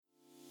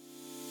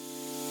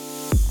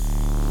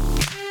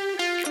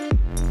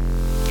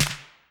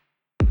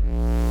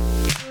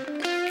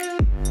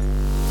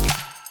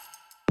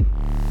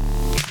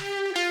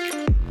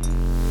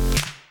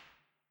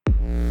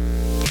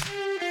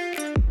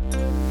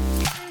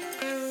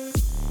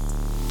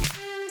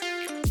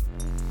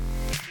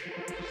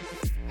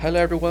Hello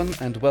everyone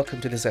and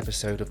welcome to this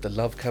episode of The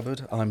Love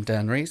Cupboard. I'm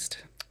Dan Reist.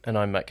 And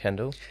I'm Matt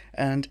Kendall.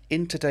 And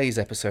in today's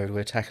episode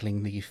we're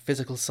tackling the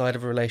physical side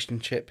of a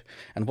relationship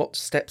and what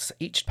steps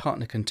each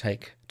partner can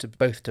take to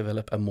both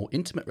develop a more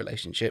intimate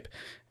relationship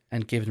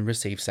and give and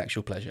receive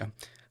sexual pleasure.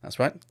 That's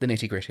right, the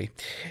nitty-gritty.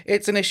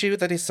 It's an issue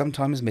that is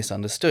sometimes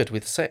misunderstood,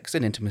 with sex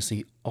and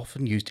intimacy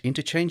often used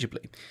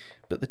interchangeably.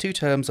 But the two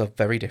terms are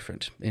very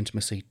different.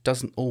 Intimacy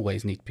doesn't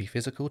always need to be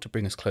physical to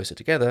bring us closer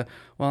together,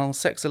 while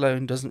sex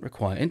alone doesn't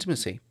require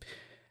intimacy.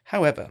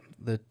 However,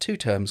 the two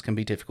terms can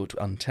be difficult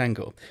to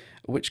untangle,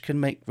 which can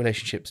make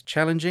relationships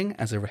challenging,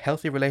 as a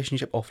healthy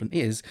relationship often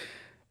is,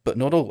 but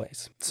not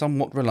always,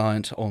 somewhat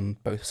reliant on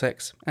both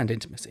sex and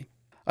intimacy.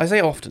 I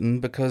say often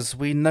because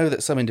we know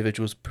that some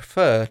individuals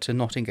prefer to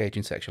not engage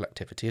in sexual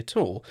activity at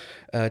all.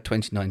 A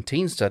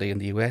 2019 study in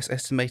the US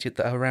estimated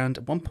that around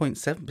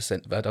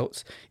 1.7% of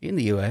adults in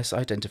the US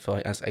identify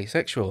as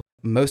asexual.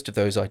 Most of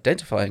those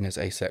identifying as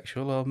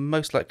asexual are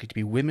most likely to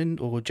be women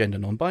or gender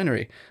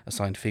non-binary,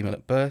 assigned female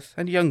at birth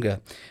and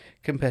younger,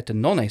 compared to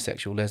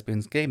non-asexual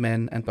lesbians, gay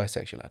men and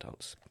bisexual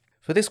adults.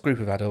 For this group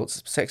of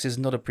adults, sex is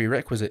not a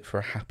prerequisite for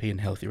a happy and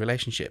healthy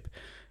relationship.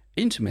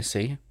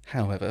 Intimacy,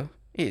 however,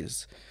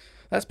 is.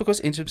 That's because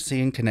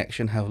intimacy and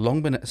connection have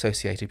long been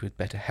associated with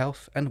better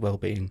health and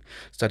well-being.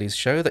 Studies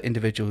show that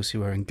individuals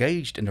who are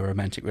engaged in a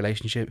romantic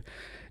relationship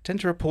tend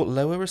to report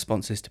lower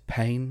responses to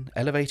pain,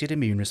 elevated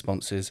immune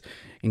responses,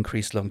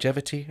 increased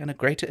longevity, and a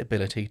greater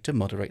ability to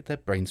moderate their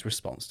brain's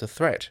response to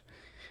threat.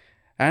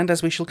 And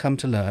as we shall come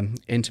to learn,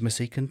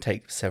 intimacy can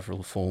take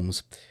several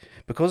forms.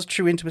 Because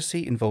true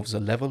intimacy involves a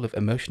level of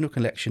emotional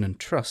connection and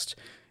trust,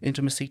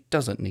 intimacy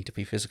doesn't need to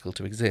be physical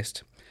to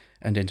exist.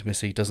 And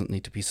intimacy doesn't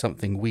need to be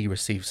something we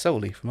receive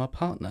solely from our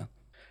partner.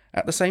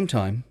 At the same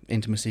time,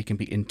 intimacy can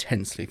be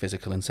intensely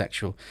physical and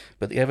sexual,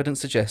 but the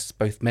evidence suggests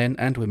both men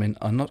and women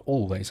are not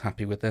always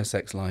happy with their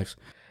sex lives.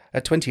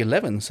 A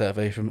 2011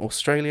 survey from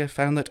Australia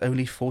found that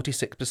only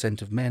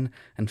 46% of men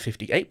and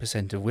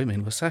 58% of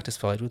women were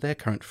satisfied with their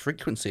current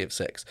frequency of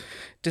sex.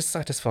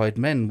 Dissatisfied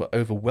men were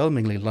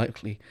overwhelmingly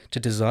likely to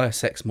desire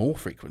sex more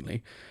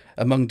frequently.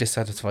 Among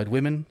dissatisfied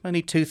women,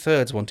 only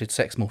 2/3 wanted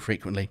sex more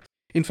frequently.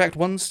 In fact,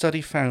 one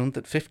study found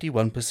that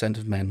 51%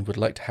 of men would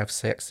like to have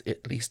sex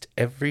at least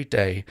every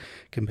day,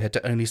 compared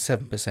to only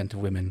 7% of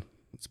women.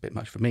 It's a bit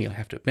much for me, I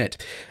have to admit.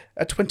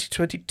 A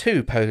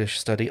 2022 Polish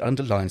study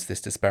underlines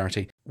this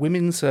disparity.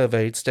 Women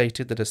surveyed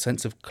stated that a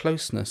sense of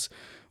closeness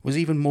was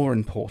even more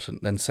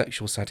important than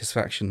sexual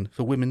satisfaction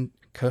for women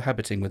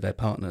cohabiting with their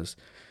partners.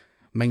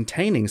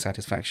 Maintaining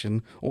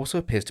satisfaction also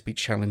appears to be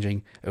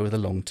challenging over the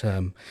long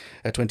term.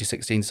 A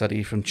 2016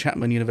 study from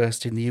Chapman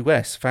University in the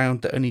US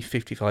found that only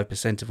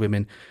 55% of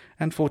women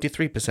and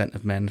 43%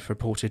 of men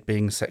reported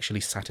being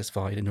sexually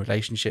satisfied in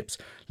relationships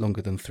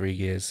longer than 3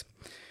 years.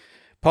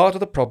 Part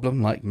of the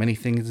problem, like many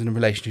things in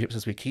relationships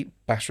as we keep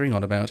bashing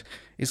on about,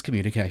 is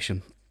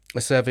communication. A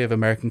survey of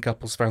American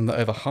couples found that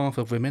over half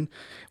of women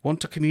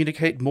want to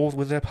communicate more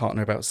with their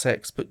partner about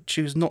sex, but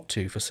choose not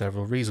to for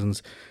several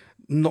reasons.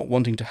 Not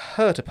wanting to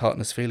hurt a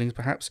partner's feelings,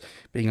 perhaps,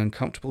 being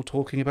uncomfortable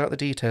talking about the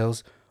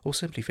details, or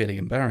simply feeling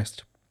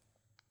embarrassed.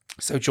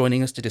 So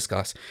joining us to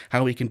discuss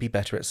how we can be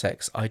better at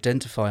sex,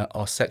 identify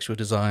our sexual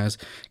desires,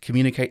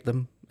 communicate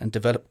them, and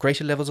develop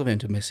greater levels of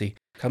intimacy,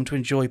 come to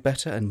enjoy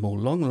better and more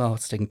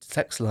long-lasting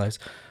sex lives,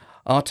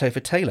 are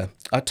Topher Taylor,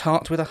 a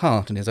tart with a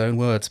heart in his own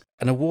words,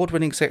 an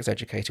award-winning sex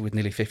educator with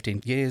nearly 15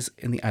 years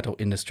in the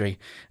adult industry,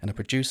 and a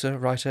producer,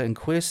 writer and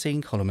queer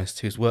scene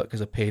columnist whose work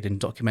has appeared in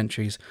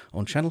documentaries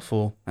on Channel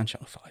 4 and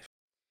Channel 5.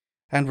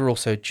 And we're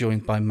also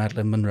joined by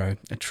Madeline Monroe,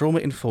 a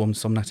trauma-informed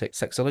somnatic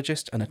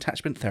sexologist and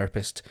attachment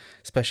therapist,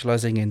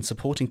 specialising in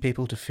supporting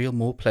people to feel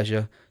more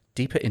pleasure,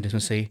 deeper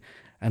intimacy,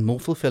 and more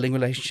fulfilling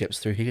relationships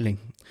through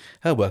healing.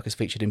 Her work is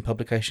featured in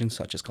publications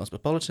such as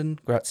Cosmopolitan,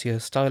 Grazia,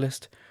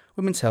 Stylist,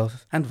 Women's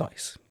Health, and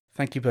Vice.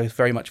 Thank you both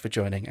very much for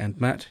joining. And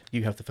Matt,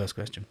 you have the first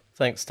question.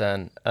 Thanks,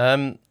 Dan.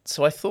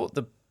 So I thought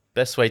the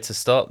best way to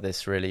start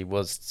this really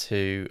was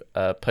to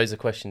pose a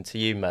question to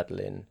you,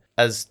 Madeline.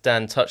 As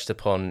Dan touched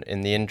upon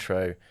in the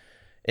intro,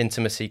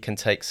 intimacy can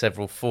take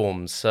several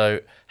forms.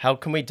 So how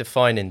can we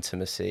define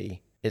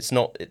intimacy? It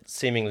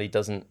seemingly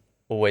doesn't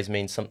always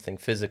mean something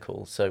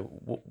physical. So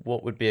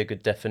what would be a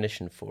good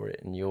definition for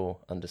it in your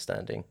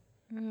understanding?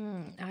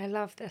 I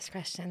love this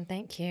question.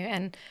 Thank you.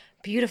 And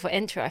beautiful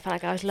intro. I felt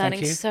like I was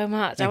learning so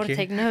much. I want to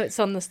take notes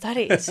on the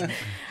studies.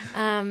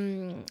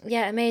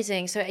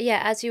 Amazing. So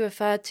as you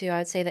referred to, I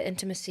would say that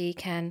intimacy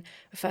can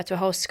refer to a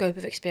whole scope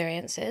of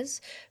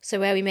experiences. So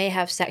where we may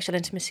have sexual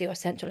intimacy or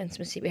sensual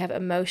intimacy, we have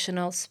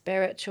emotional,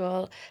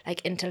 spiritual,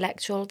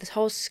 intellectual, this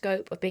whole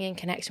scope of being in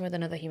connection with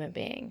another human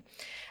being.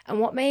 And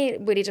what may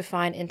really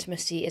define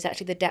intimacy is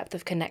actually the depth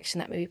of connection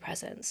that may be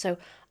present. So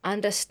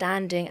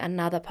understanding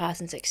another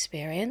person's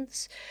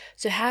experience.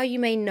 So how you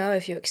may know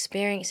if you're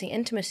experiencing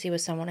intimacy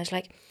with someone is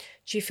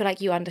do you feel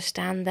like you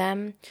understand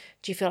them?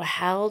 Do you feel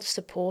held,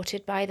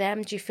 supported by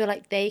them? Do you feel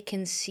like they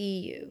can see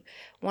you?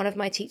 One of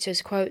my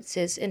teacher's quotes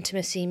is,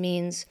 intimacy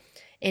means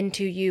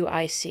into you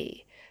I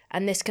see.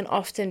 And this can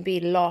often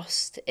be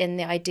lost in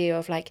the idea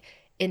of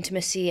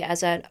intimacy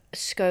as a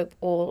scope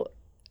or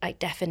like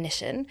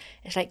definition.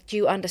 It's like, do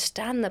you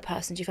understand the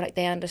person? Do you feel like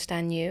they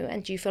understand you?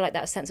 And do you feel like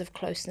that sense of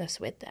closeness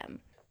with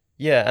them?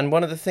 Yeah, and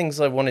one of the things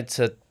I wanted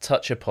to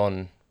touch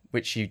upon,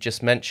 which you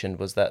just mentioned,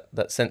 was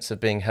that sense of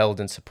being held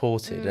and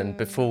supported. And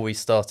before we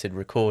started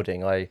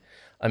recording, I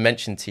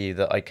mentioned to you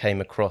that I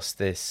came across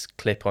this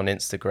clip on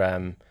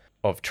Instagram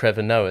of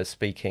Trevor Noah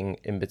speaking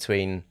in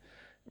between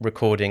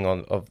recording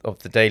of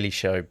the Daily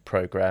Show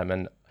programme.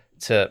 And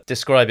to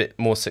describe it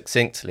more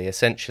succinctly,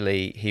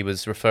 essentially he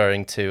was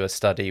referring to a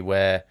study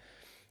where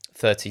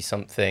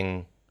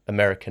 30-something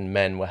American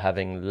men were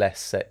having less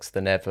sex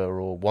than ever,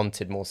 or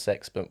wanted more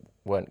sex but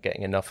weren't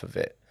getting enough of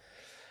it.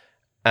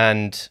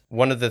 And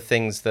one of the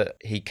things that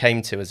he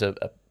came to as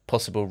a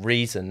possible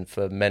reason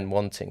for men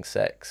wanting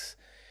sex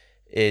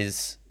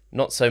is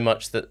not so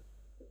much that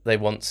they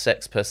want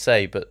sex per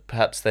se, but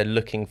perhaps they're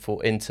looking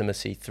for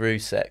intimacy through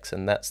sex.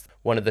 And that's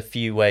one of the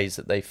few ways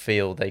that they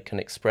feel they can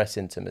express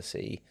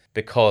intimacy,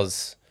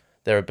 because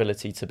their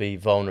ability to be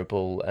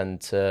vulnerable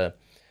and to,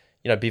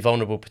 be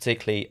vulnerable,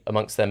 particularly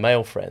amongst their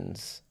male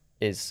friends,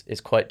 is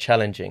quite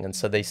challenging. And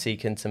so they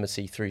seek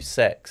intimacy through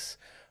sex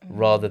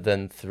rather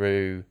than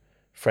through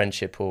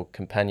friendship or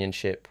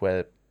companionship,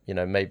 where,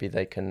 maybe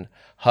they can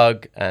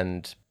hug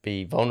and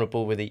be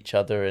vulnerable with each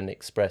other and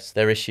express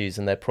their issues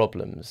and their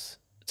problems.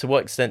 To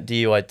what extent do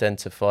you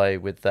identify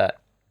with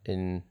that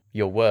in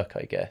your work,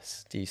 I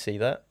guess? Do you see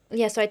that?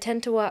 Yeah, so I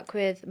tend to work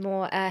with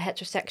more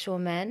heterosexual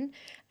men,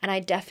 and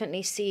I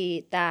definitely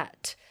see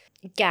that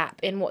gap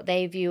in what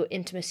they view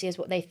intimacy as,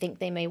 what they think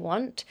they may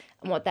want,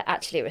 and what they're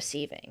actually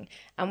receiving.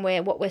 And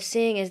what we're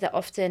seeing is that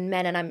often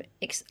men, and I'm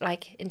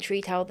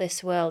intrigued how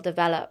this will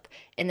develop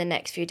in the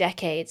next few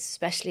decades,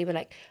 especially with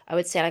I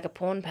would say a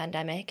porn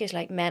pandemic, is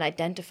men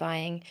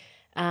identifying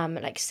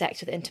sex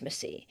with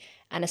intimacy,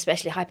 and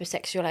especially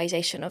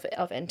hypersexualization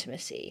of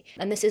intimacy.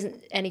 And this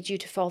isn't any due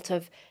to fault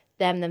of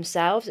them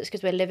themselves. It's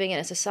because we're living in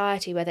a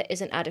society where there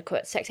isn't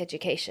adequate sex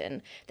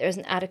education, there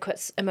isn't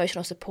adequate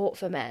emotional support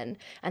for men,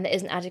 and there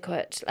isn't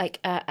adequate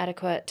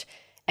adequate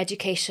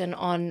education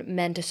on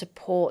men to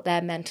support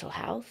their mental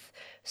health.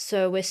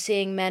 So we're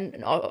seeing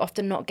men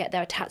often not get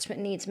their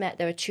attachment needs met,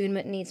 their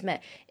attunement needs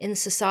met in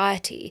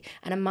society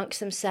and amongst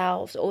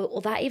themselves,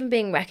 or that even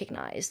being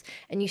recognized.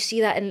 And you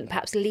see that in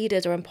perhaps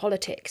leaders or in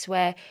politics,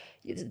 where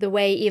the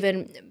way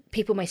even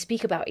people may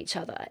speak about each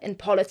other in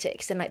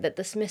politics, and the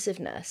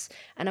dismissiveness.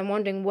 And I'm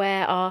wondering,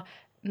 where are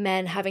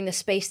men having the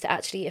space to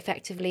actually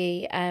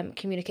effectively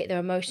communicate their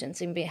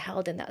emotions and be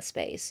held in that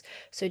space?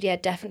 So yeah,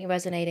 definitely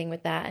resonating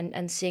with that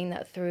and seeing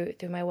that through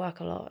my work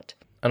a lot.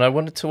 And I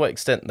wondered to what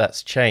extent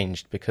that's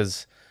changed,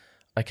 because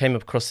I came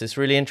across this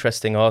really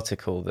interesting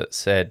article that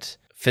said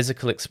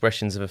physical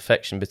expressions of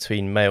affection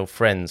between male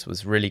friends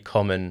was really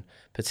common,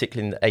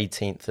 particularly in the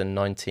 18th and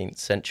 19th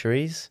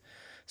centuries.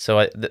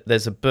 So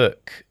there's a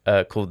book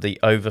called The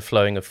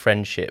Overflowing of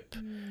Friendship,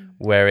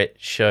 where it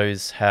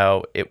shows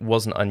how it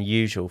wasn't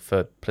unusual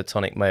for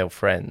platonic male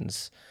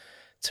friends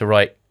to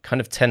write kind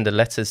of tender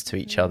letters to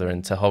each other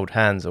and to hold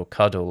hands or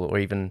cuddle or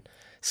even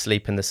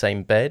sleep in the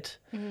same bed.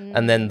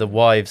 And then the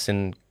wives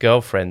and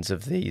girlfriends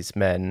of these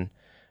men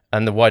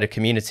and the wider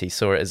community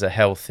saw it as a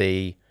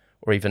healthy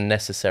or even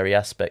necessary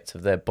aspect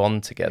of their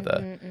bond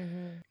together.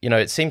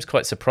 It seems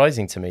quite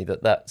surprising to me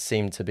that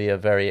seemed to be a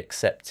very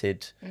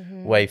accepted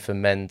way for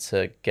men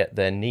to get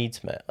their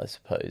needs met, I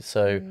suppose.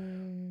 So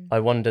I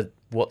wonder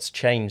what's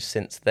changed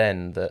since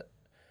then, that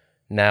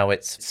now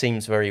it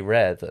seems very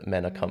rare that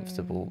men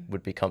are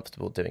would be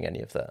comfortable doing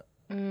any of that.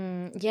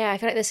 Yeah, I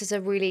feel like this is a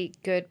really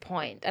good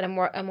point. And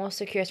I'm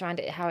also curious around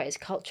how it is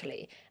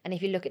culturally. And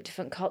if you look at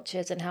different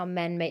cultures and how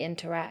men may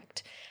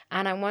interact.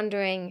 And I'm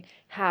wondering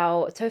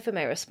how Topher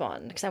may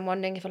respond, because I'm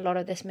wondering if a lot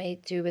of this may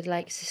do with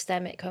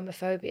systemic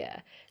homophobia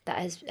that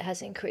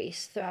has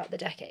increased throughout the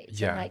decades.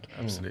 Yeah,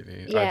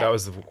 absolutely. Yeah. That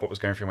was what was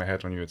going through my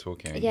head when you were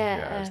talking.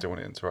 Yeah. I just don't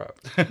want to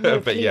interrupt. No,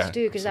 but please yeah,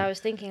 do, because I was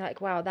thinking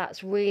wow,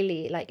 that's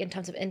really in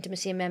terms of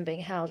intimacy and men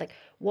being held,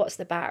 what's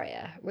the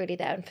barrier really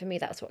there? And for me,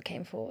 that's what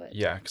came forward.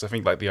 Yeah, because I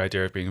think the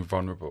idea of being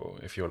vulnerable,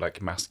 if you're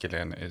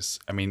masculine, is,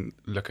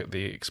 look at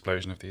the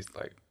explosion of these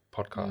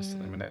podcasts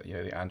at the minute,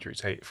 the Andrew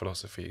Tate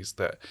philosophies,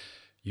 that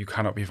you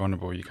cannot be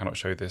vulnerable, you cannot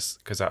show this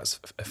because that's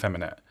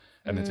effeminate,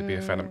 and then to be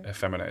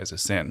effeminate is a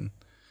sin,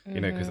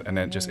 and then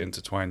it just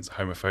intertwines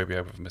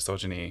homophobia with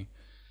misogyny,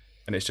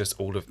 and it's just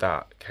all of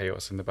that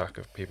chaos in the back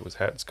of people's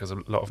heads. Because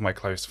a lot of my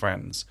close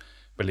friends,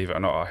 believe it or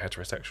not, are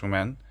heterosexual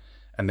men,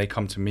 and they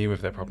come to me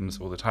with their problems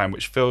all the time,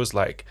 which feels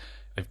like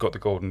they've got the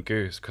golden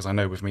goose, because I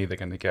know with me they're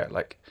going to get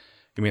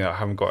you mean I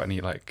haven't got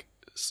any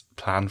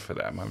plan for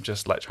them, I'm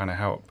just trying to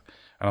help.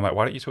 And I'm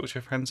why don't you talk to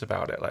your friends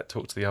about it?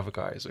 Talk to the other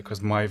guys.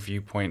 Because my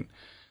viewpoint,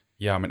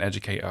 I'm an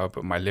educator,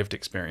 but my lived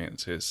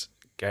experience is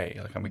gay.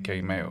 I'm a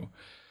gay male.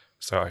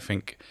 So I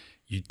think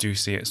you do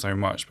see it so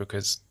much,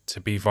 because to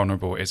be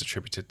vulnerable is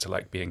attributed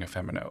to being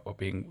effeminate or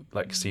being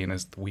seen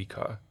as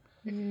weaker.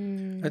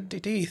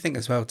 Do you think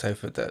as well,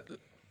 Topher, that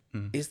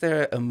Is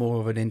there a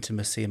more of an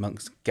intimacy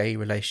amongst gay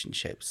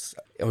relationships,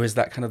 or is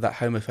that kind of that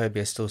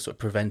homophobia still sort of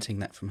preventing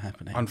that from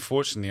happening?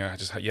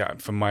 Unfortunately,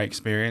 from my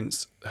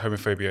experience,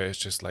 homophobia is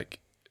just like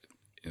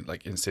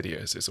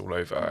insidious. It's all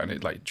over, and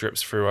it like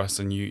drips through us,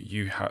 and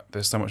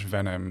there's so much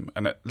venom,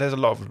 and there's a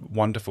lot of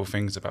wonderful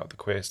things about the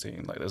queer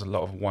scene. Like there's a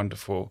lot of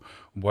wonderful,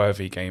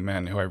 worthy gay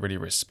men who I really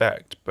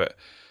respect, but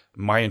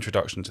my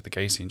introduction to the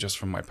gay scene, just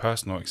from my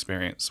personal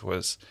experience,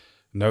 was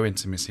no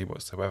intimacy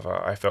whatsoever.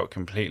 I felt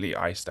completely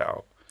iced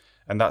out.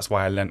 And that's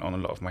why I lent on a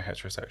lot of my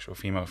heterosexual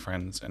female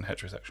friends and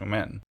heterosexual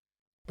men.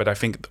 But I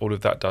think all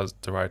of that does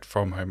derive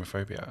from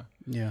homophobia.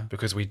 Yeah.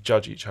 Because we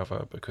judge each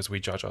other, because we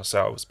judge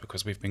ourselves,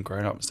 because we've been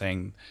grown up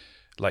saying,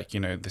 like, you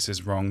know, this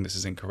is wrong, this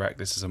is incorrect,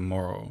 this is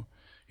immoral.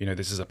 You know,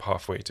 this is a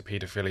pathway to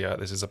paedophilia,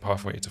 this is a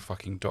pathway to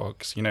fucking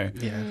dogs, you know.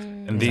 Yeah.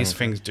 And these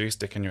things do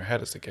stick in your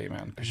head as a gay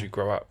man, because you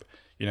grow up,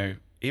 you know,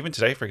 even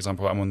today, for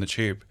example, I'm on the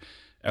tube,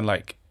 and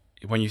like,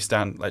 when you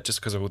stand, like, just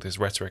because of all this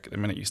rhetoric at the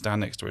minute, you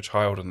stand next to a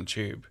child on the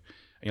tube,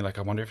 and you're like,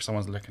 I wonder if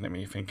someone's looking at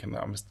me thinking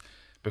that I'm just,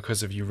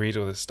 because of you read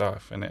all this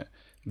stuff, and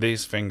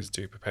these things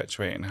do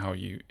perpetuate in how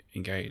you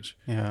engage.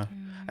 Yeah.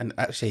 And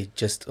actually,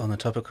 just on a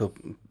topical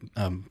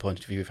point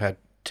of view, we've had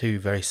 2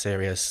 very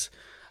serious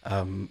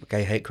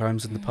gay hate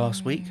crimes in the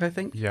past week, I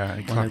think. Yeah,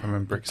 in Clapham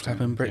and Brixton.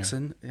 Clapham and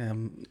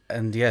Brixton.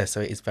 And yeah,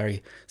 so it is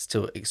very,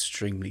 still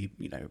extremely,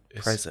 you know,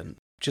 present.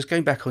 Just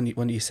going back on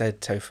when you said,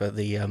 Topher,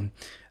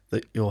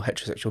 that your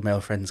heterosexual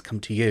male friends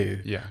come to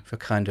you for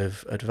kind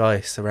of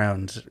advice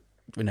around,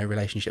 you know,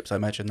 relationships, I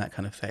imagine, that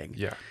kind of thing.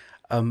 Yeah.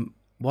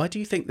 Why do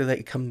you think that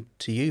they come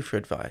to you for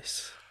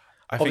advice?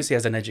 Obviously,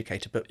 as an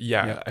educator, but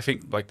I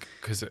think like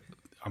because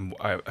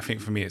I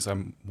think for me it's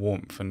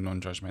warmth and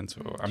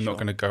non-judgmental. I'm not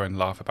going to go and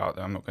laugh about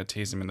them. I'm not going to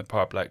tease them in the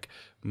pub. Like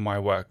my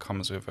work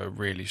comes with a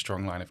really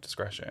strong line of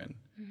discretion.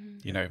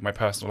 You know, my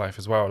personal life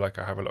as well. Like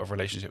I have a lot of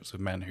relationships with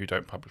men who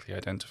don't publicly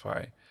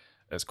identify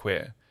as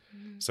queer.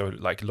 So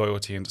like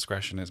loyalty and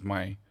discretion is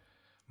my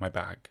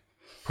bag.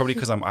 Probably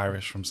because I'm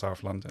Irish from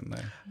South London,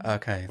 though.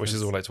 Okay. Which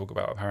is all I talk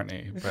about,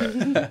 apparently.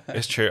 But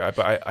it's true.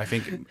 But I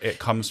think it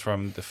comes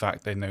from the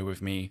fact they know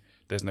with me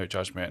there's no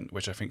judgment,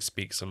 which I think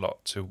speaks a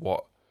lot to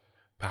what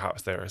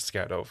perhaps they're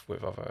scared of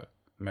with other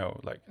male,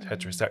 like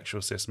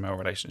heterosexual cis male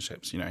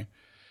relationships, you know.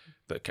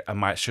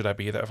 That should I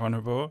be that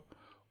vulnerable?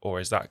 Or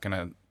is that going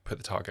to put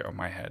the target on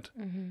my head?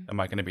 Am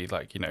I going to be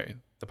like, you know,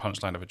 the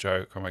punchline of a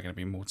joke? Or am I going to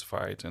be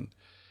mortified? And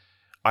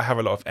I have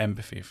a lot of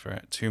empathy for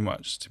it, too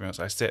much, to be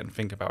honest. I sit and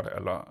think about it a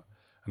lot.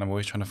 And I'm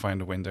always trying to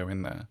find a window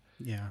in there.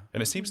 Yeah.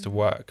 And it seems to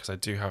work because I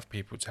do have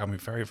people tell me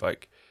very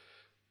like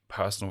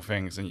personal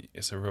things, and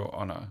it's a real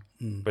honor.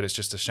 But it's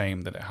just a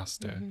shame that it has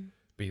to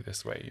be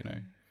this way, you know.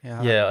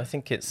 Yeah, I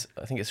think it's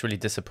really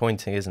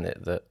disappointing, isn't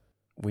it, that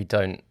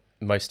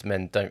most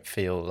men don't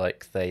feel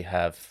like they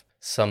have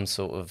some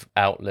sort of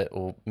outlet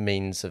or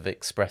means of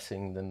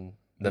expressing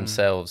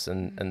themselves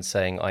and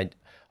saying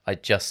I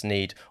just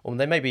need, or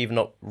they maybe even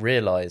not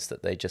realize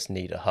that they just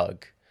need a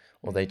hug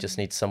or they just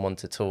need someone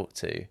to talk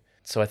to.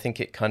 So I think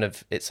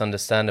it's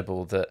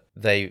understandable that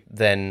they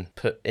then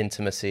put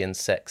intimacy and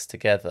sex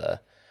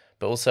together.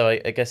 But also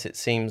I guess it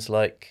seems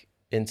like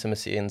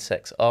intimacy and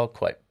sex are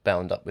quite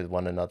bound up with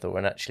one another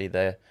when actually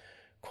they're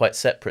quite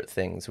separate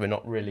things. We're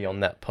not really on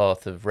that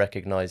path of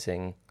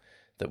recognizing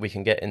that we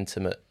can get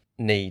intimate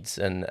needs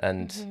and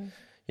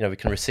you know, we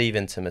can receive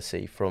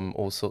intimacy from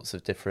all sorts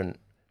of different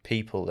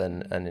people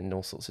and in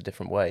all sorts of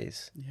different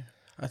ways. Yeah.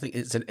 I think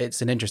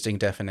it's an interesting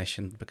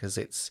definition because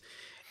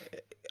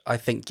I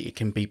think it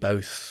can be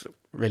both,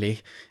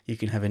 really. You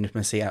can have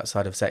intimacy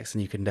outside of sex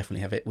and you can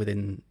definitely have it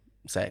within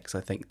sex.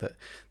 I think that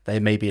there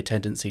may be a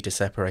tendency to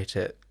separate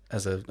it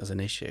as an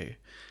issue.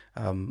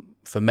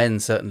 For men,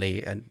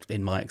 certainly, and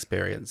in my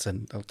experience,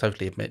 and I'll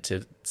totally admit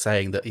to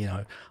saying that, you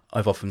know,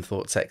 I've often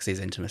thought sex is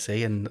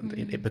intimacy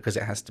and because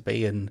it has to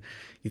be, and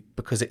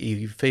because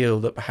you feel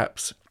that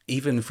perhaps,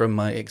 even from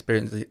my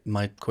experience,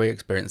 my queer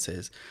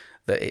experiences,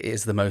 that it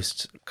is the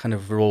most kind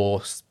of raw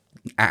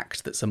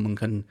act that someone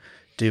can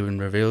do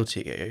and reveal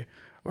to you,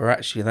 or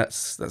actually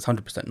that's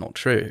 100% not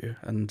true,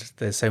 and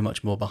there's so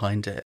much more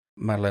behind it.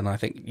 Madeleine, I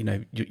think, you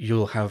know,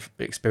 you'll have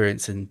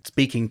experience in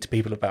speaking to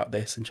people about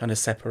this and trying to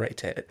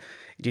separate it.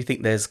 Do you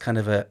think there's kind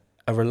of a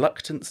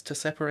reluctance to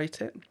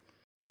separate it?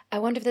 I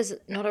wonder if there's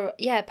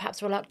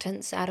perhaps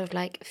reluctance out of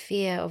like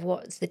fear of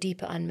what's the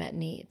deeper unmet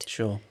need.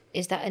 Sure.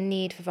 Is that a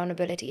need for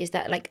vulnerability? Is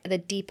that like the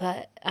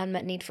deeper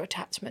unmet need for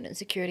attachment and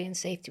security and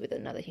safety with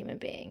another human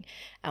being?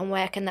 And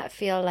where can that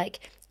feel like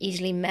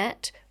easily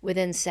met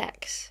within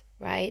sex,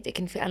 right? It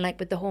can feel, and like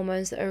with the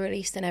hormones that are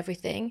released and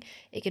everything,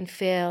 it can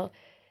feel,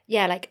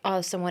 like,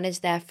 oh, someone is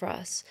there for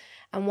us.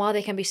 And while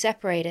they can be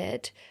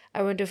separated,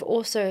 I wonder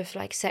if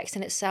like sex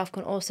in itself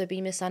can also be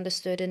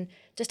misunderstood and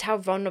just how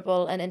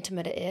vulnerable and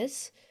intimate it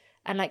is.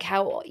 And like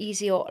how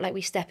easy or like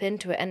we step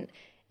into it. And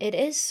it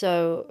is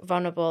so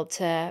vulnerable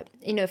to,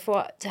 you know,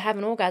 to have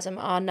an orgasm,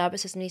 our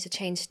nervous system needs to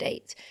change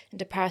state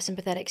into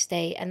parasympathetic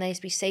state, and there needs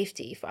to be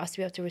safety for us to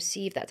be able to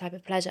receive that type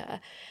of pleasure.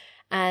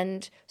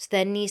 And so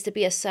there needs to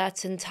be a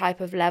certain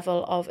type of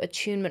level of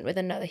attunement with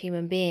another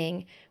human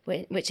being,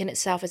 which in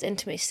itself is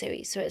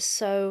intimacy.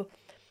 So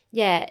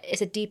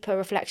it's a deeper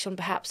reflection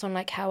perhaps on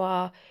like how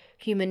our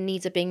human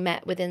needs are being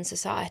met within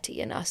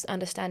society, and us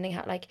understanding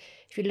how, like,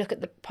 if you look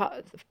at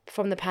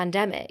from the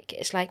pandemic,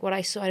 it's like what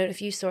I saw, I don't know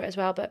if you saw it as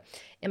well, but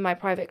in my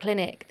private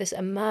clinic, this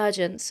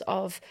emergence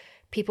of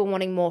people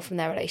wanting more from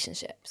their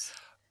relationships.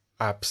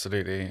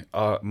 Absolutely.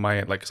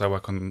 Because I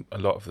work on a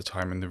lot of the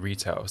time in the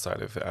retail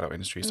side of the adult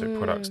industry, so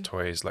products,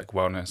 toys, like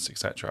wellness,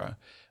 etc.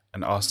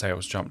 And our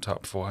sales jumped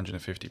up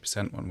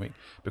 450% one week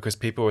because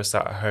people were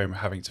sat at home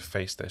having to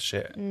face their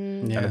shit.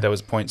 And there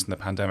was points in the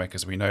pandemic,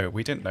 as we know,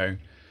 we didn't know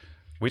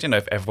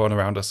if everyone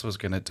around us was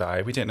going to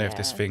die. We didn't know if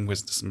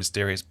this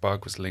mysterious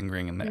bug was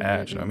lingering in the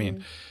air. Do you know what I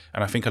mean?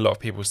 And I think a lot of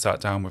people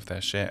sat down with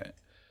their shit,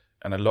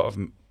 and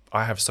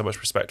I have so much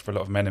respect for a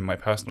lot of men in my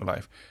personal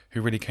life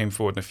who really came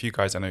forward. And a few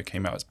guys I know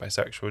came out as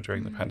bisexual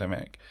during the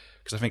pandemic,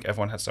 because I think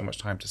everyone had so much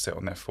time to sit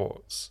on their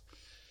thoughts.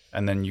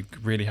 And then you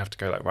really have to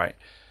go like, right,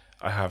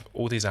 I have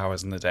all these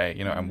hours in the day,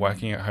 I'm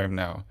working at home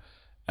now,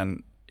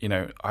 and,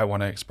 I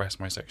want to express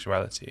my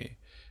sexuality.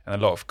 And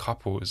a lot of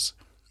couples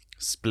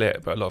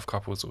split, but a lot of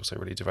couples also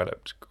really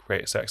developed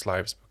great sex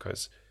lives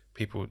because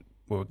people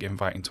were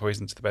inviting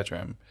toys into the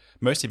bedroom,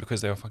 mostly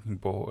because they were fucking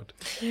bored.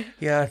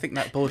 Yeah, I think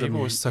that boredom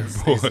People were so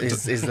bored.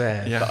 is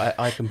there. Yeah. But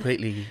I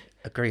completely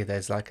agree. There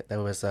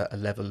was a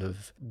level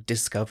of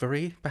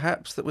discovery,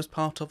 perhaps, that was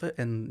part of it,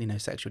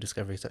 and sexual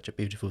discovery is such a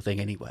beautiful thing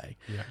anyway.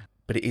 Yeah.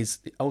 But it is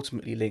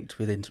ultimately linked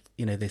with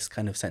this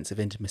kind of sense of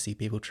intimacy.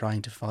 People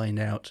trying to find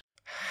out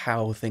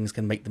how things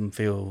can make them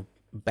feel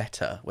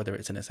better, whether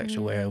it's in a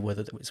sexual way or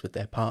whether it's with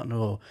their partner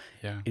or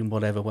in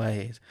whatever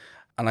ways.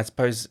 And I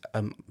suppose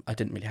I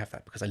didn't really have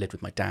that because I lived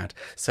with my dad,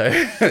 so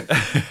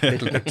a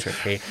little bit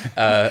tricky.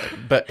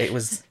 But it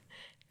was,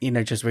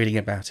 just reading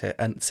about it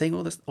and seeing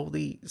all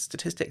the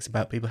statistics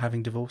about people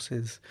having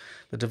divorces,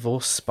 the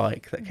divorce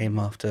spike that came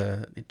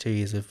after 2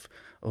 years of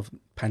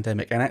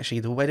pandemic, and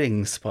actually the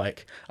wedding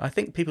spike. I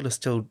think people are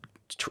still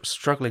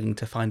struggling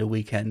to find a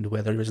weekend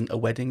where there isn't a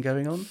wedding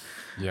going on.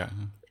 Yeah.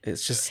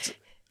 It's just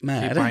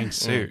mad. Keep buying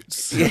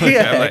suits.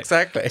 Yeah,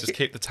 exactly. Just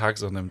keep the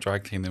tags on them,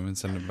 drag clean them, and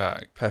send them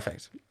back.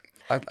 Perfect.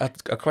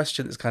 A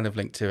question that's kind of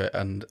linked to it,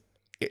 and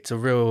it's a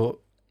real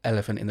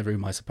elephant in the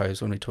room, I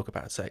suppose, when we talk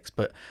about sex,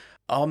 but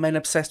are men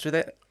obsessed with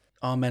it?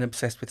 Are men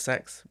obsessed with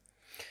sex?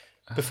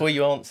 Before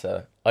you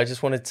answer, I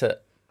just wanted to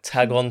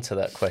tag on to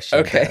that question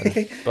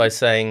Okay. by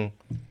saying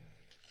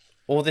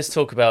all this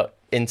talk about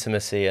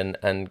intimacy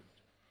and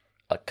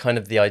kind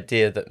of the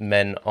idea that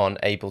men aren't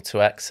able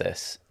to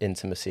access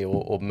intimacy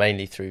or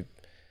mainly through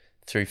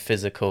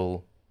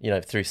physical,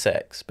 through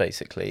sex,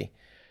 basically.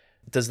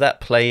 Does that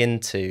play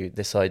into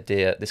this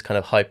idea, this kind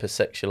of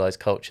hypersexualized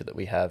culture that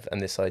we have,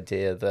 and this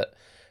idea that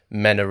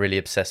men are really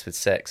obsessed with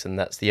sex and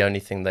that's the only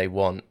thing they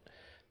want?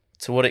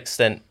 To what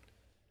extent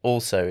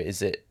also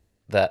is it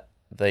that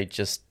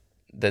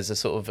there's a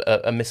sort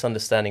of a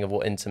misunderstanding of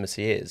what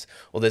intimacy is,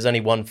 or there's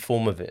only one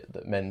form of it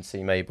that men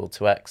seem able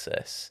to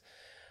access,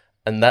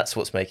 and that's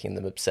what's making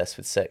them obsessed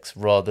with sex,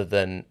 rather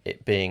than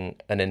it being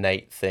an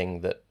innate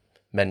thing that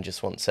men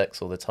just want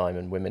sex all the time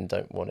and women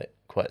don't want it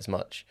quite as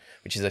much,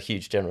 which is a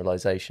huge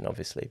generalization,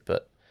 obviously.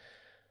 But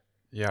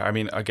yeah, I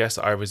mean, I guess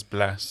I was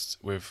blessed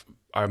with,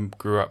 I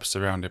grew up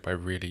surrounded by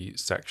really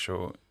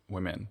sexual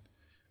women.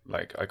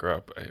 Like, I grew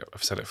up,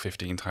 I've said it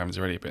 15 times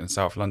already, but in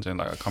South London,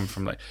 like, I come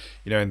from, like,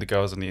 and the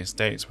girls on the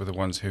estates were the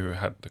ones who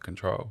had the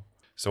control.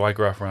 So I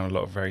grew up around a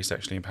lot of very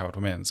sexually empowered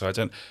women. So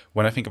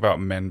when I think about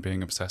men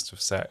being obsessed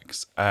with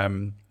sex,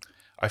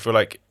 I feel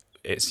like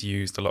it's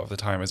used a lot of the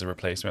time as a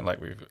replacement,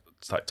 like we've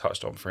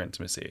touched on, for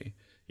intimacy.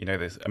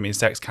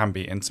 Sex can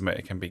be intimate,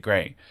 it can be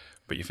great,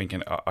 but you're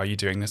thinking, are you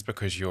doing this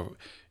because you're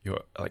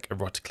like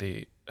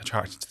erotically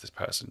attracted to this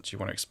person? Do you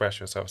want to express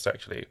yourself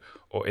sexually,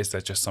 or is there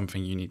just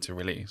something you need to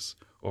release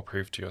or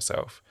prove to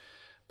yourself?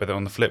 But then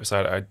on the flip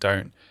side, I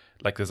don't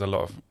like. There's a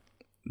lot of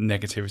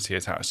negativity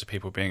attached to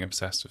people being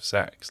obsessed with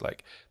sex.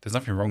 Like, there's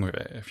nothing wrong with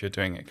it if you're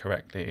doing it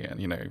correctly and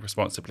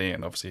responsibly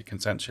and obviously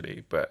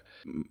consensually. But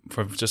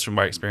from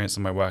my experience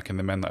and my work and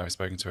the men that I've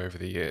spoken to over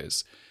the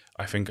years,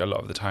 I think a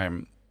lot of the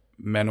time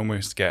men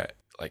almost get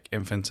like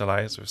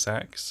infantilized with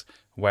sex,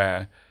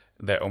 where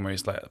they're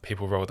almost like,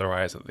 people roll their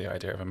eyes at the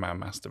idea of a man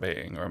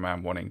masturbating or a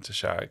man wanting to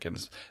shag,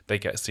 and they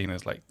get seen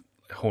as like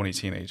horny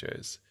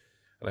teenagers.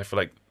 And I feel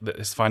like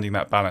it's finding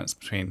that balance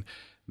between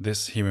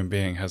this human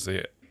being has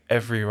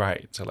every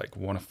right to like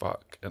want to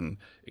fuck and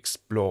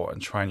explore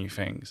and try new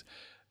things,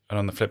 and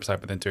on the flip side,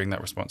 but then doing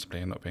that responsibly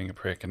and not being a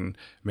prick and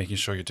making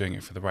sure you're doing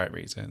it for the right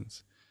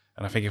reasons.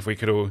 And I think if we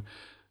could all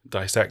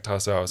dissect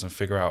ourselves and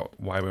figure out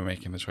why we're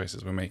making the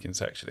choices we're making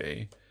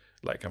sexually,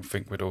 like, I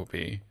think we'd all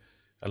be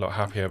a lot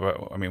happier.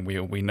 But I mean,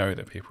 we know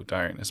that people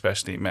don't,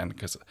 especially men,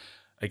 because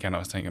again, I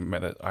was saying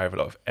that I have a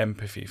lot of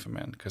empathy for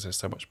men because there's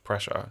so much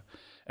pressure,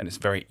 and it's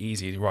very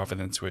easy, rather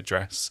than to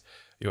address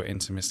your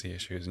intimacy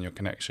issues and your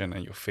connection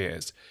and your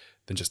fears,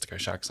 than just to go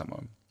shag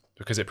someone,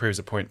 because it proves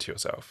a point to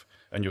yourself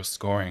and you're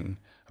scoring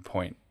a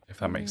point, if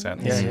that makes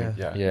sense. Yeah.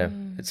 yeah,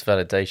 It's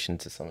validation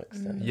to some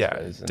extent. I Yeah,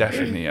 suppose, and-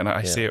 definitely. And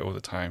I Yeah. see it all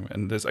the time.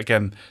 And there's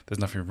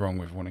nothing wrong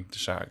with wanting to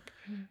shag.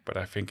 But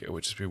I think it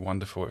would just be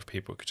wonderful if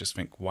people could just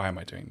think, why am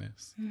I doing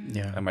this?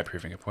 Yeah. Am I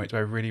proving a point? Do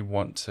I really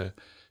want to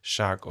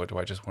shag, or do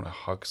I just want to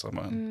hug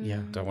someone?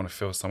 Yeah. Do I want to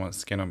feel someone's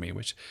skin on me?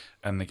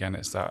 And again,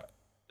 it's that,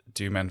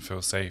 do men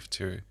feel safe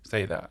to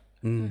say that?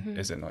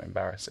 Is it not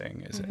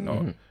embarrassing? Is it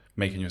not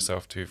making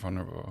yourself too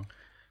vulnerable?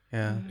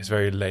 Yeah. It's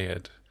very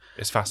layered.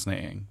 It's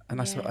fascinating. And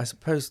I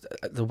suppose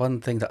the one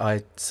thing that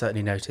I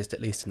certainly noticed,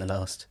 at least in the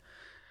last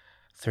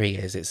 3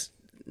 years, it's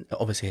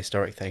obviously a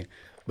historic thing,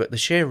 but the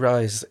sheer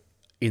rise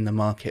in the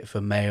market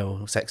for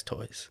male sex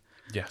toys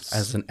Yes.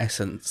 as an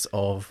essence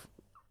of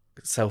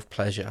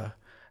self-pleasure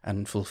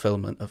and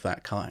fulfillment of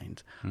that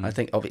kind, I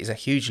think it's a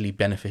hugely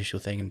beneficial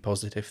thing and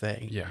positive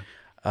thing. Yeah.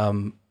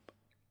 And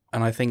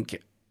I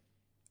think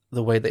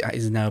the way that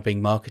is now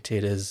being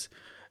marketed as,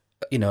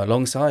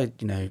 alongside,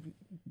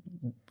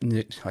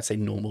 I'd say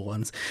normal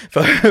ones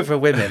for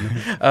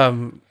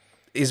women,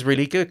 is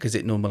really good because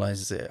it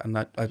normalizes it.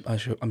 And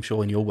I'm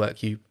sure in your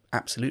work you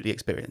absolutely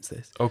experience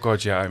this. Oh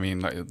God, yeah. I mean,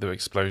 like the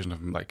explosion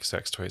of like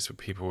sex toys for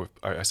people with,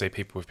 I say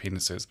people with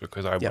penises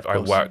because Yeah, of I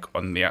course. work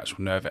on the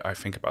actual nerve. I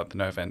think about the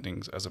nerve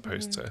endings as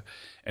opposed to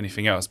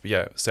anything else. But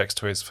yeah, sex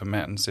toys for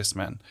men, cis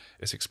men,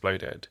 it's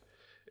exploded.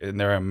 And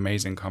there are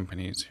amazing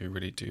companies who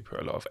really do put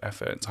a lot of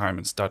effort and time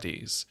and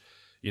studies,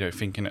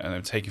 thinking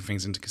and taking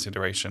things into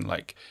consideration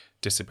like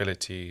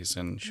disabilities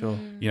and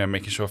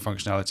making sure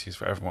functionality is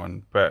for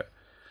everyone. But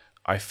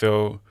I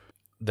feel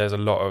there's a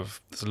lot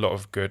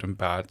of good and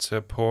bad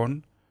to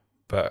porn,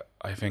 but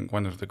I think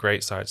one of the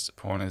great sides to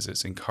porn is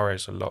it's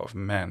encouraged a lot of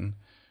men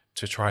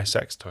to try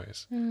sex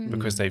toys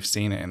because they've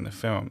seen it in the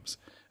films,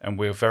 and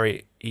we're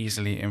very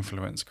easily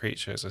influenced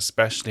creatures,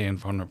 especially in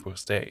vulnerable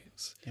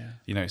states.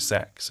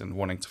 Sex and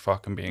wanting to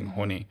fuck and being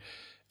horny,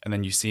 and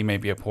then you see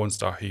maybe a porn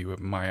star who you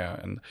admire,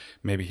 and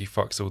maybe he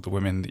fucks all the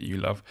women that you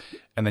love,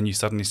 and then you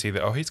suddenly see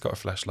that, oh, he's got a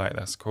fleshlight,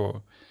 that's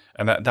cool,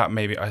 and that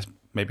maybe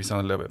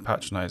sound a little bit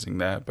patronizing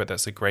there, but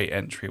that's a great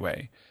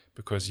entryway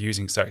because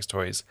using sex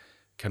toys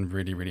can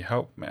really, really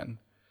help men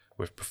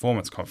with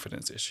performance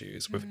confidence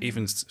issues, with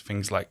even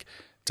things like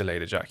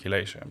delayed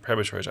ejaculation,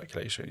 premature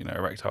ejaculation,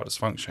 erectile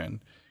dysfunction,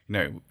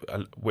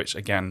 which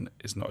again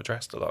is not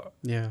addressed a lot.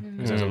 Yeah.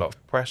 Because there's a lot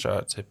of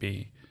pressure to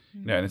be,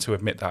 and to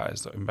admit that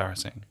is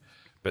embarrassing.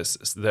 But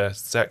the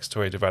sex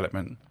toy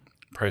development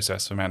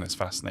process for men is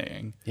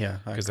fascinating. Yeah.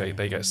 Because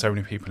they get so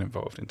many people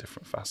involved in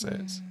different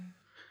facets.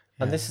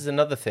 And this is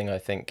another thing I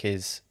think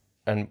is,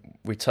 and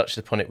we touched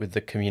upon it with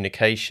the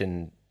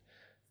communication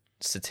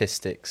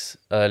statistics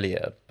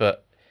earlier,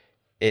 but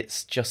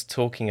it's just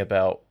talking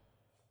about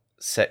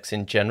sex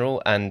in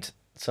general and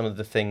some of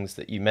the things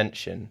that you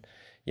mention,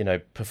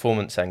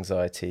 performance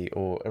anxiety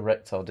or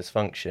erectile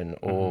dysfunction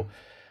or,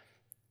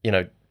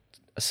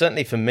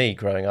 certainly for me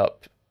growing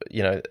up,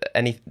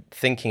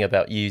 thinking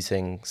about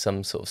using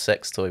some sort of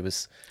sex toy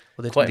was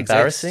Well, they quite didn't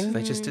embarrassing.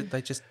 exist.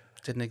 They just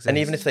didn't exist. And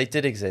even if they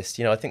did exist,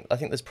 I think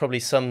there's probably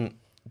some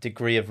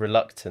degree of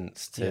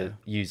reluctance to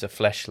use a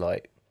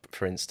fleshlight,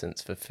 for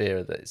instance, for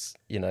fear that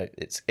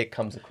it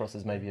comes across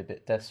as maybe a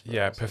bit desperate.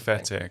 Yeah, or something.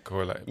 pathetic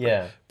or like.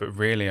 Yeah. But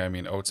really, I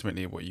mean,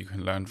 ultimately, what you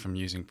can learn from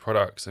using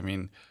products, I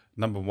mean,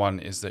 number one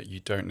is that you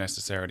don't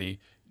necessarily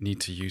need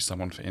to use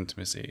someone for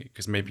intimacy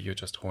because maybe you're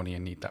just horny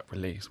and need that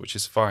release, which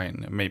is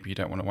fine. And maybe you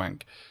don't want to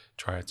wank,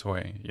 try a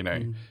toy,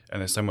 and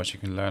there's so much you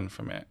can learn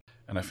from it.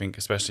 And I think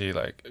especially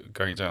like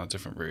going down a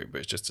different route, but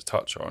it's just to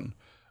touch on,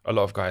 a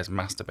lot of guys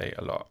masturbate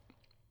a lot.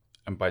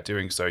 And by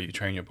doing so, you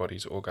train your body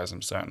to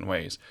orgasm certain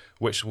ways,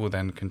 which will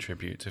then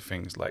contribute to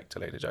things like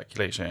delayed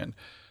ejaculation,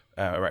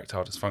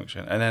 erectile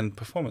dysfunction, and then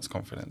performance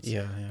confidence.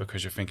 Yeah.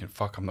 Because you're thinking,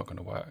 fuck, I'm not going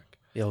to work.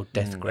 The old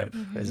death grip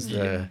is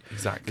the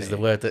Exactly. is the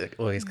word that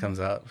always comes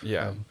out.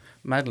 Yeah.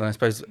 Madeline, I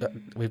suppose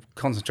we've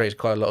concentrated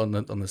quite a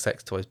lot on the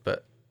sex toys,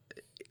 but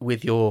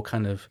with your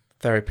kind of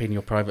therapy in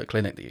your private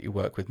clinic that you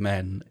work with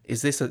men,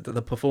 is this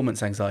the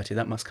performance anxiety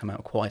that must come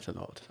out quite a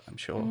lot? I'm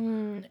sure.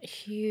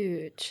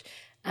 Huge.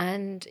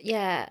 And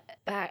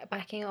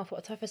backing off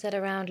what Topher said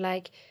around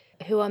like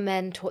who are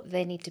men taught that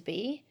they need to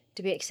be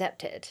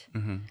accepted,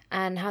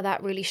 and how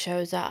that really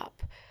shows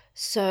up.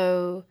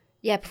 So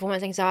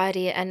performance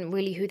anxiety and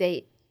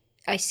really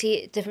I see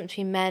it different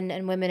between men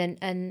and women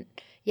and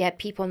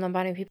people,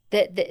 non-binary people.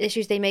 The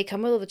issues they may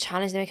come with or the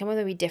challenge they may come with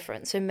will be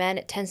different. So men,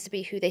 it tends to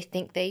be who they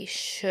think they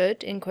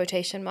should, in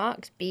quotation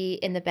marks, be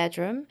in the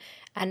bedroom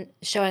and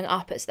showing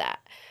up as that.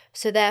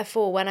 So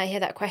therefore, when I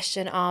hear that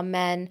question, are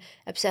men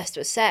obsessed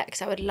with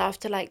sex? I would love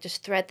to like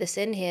just thread this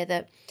in here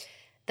that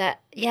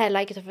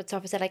like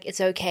Topher said, like it's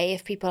okay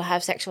if people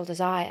have sexual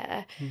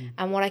desire.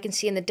 And what I can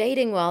see in the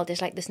dating world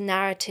is like this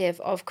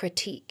narrative of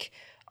critique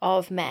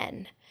of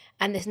men.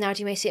 And this narrative,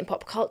 you may see it in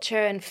pop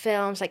culture and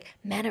films, like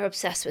men are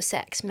obsessed with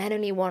sex, men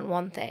only want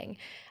one thing.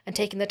 And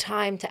taking the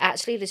time to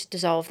actually just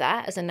dissolve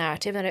that as a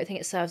narrative, I don't think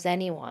it serves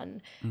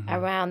anyone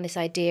around this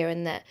idea,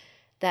 and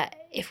that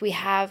if we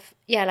have,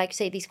 like you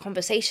say, these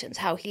conversations,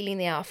 how healing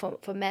they are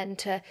for men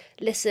to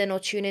listen or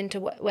tune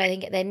into where they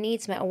get their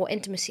needs met or what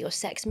intimacy or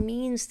sex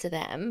means to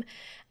them,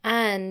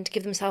 and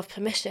give themselves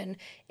permission.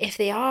 If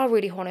they are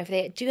really horny, if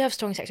they do have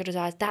strong sexual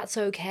desires, that's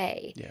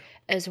okay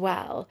as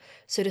well.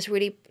 So just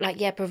really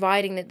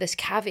providing this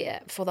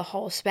caveat for the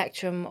whole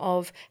spectrum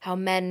of how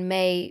men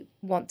may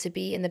want to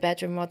be in the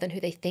bedroom rather than who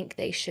they think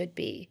they should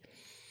be.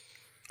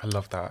 I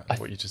love that,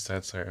 what you just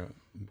said. So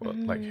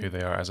like who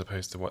they are as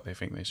opposed to what they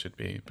think they should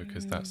be,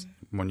 because that's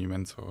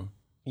monumental.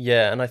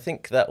 Yeah, and I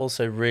think that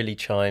also really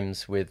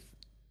chimes with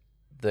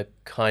the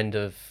kind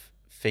of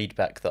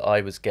feedback that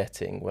I was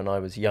getting when I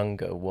was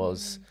younger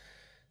was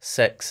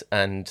sex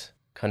and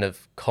kind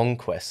of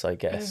conquest, I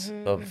guess,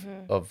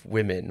 of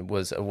women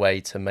was a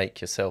way to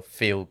make yourself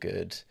feel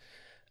good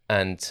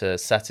and to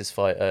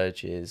satisfy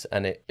urges,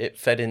 and it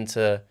fed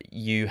into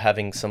you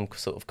having some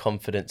sort of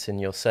confidence in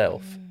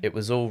yourself. It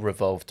was all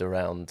revolved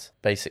around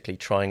basically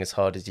trying as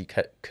hard as you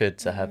could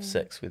to have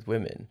sex with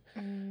women.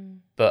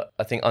 But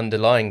I think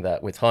underlying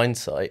that, with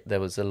hindsight, there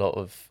was a lot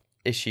of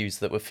issues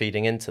that were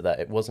feeding into that.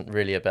 It wasn't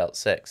really about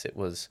sex. It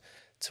was,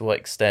 to what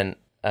extent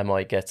am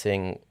I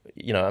getting,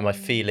 am I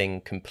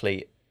feeling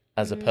complete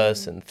as a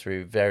person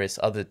through various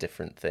other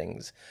different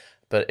things?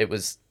 But it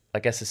was, I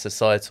guess, a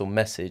societal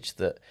message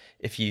that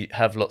if you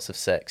have lots of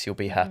sex, you'll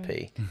be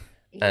happy,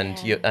 and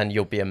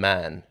you'll be a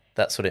man.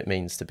 That's what it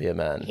means to be a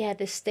man. Yeah,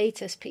 the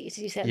status piece.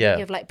 You said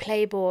thinking of like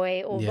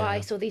Playboy or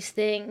Vice or these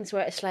things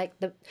where it's like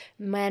the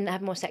men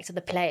have more sex with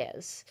the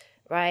players,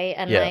 right?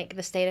 And like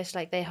the status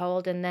like they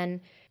hold, and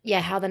then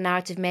how the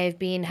narrative may have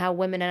been how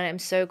women, and I'm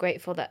so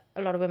grateful that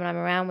a lot of women I'm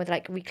around with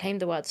like reclaim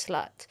the word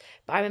slut.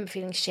 But I remember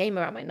feeling shame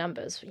around my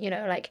numbers,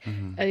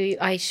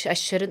 I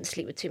shouldn't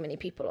sleep with too many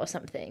people or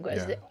something,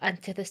 whereas the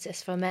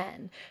antithesis for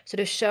men. Sort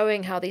of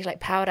showing how these like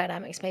power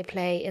dynamics may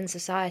play in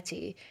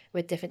society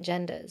with different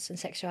genders and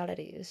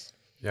sexualities.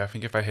 Yeah, I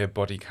think if I hear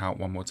body count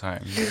one more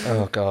time,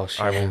 oh gosh,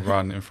 I will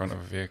run in front of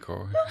a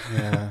vehicle.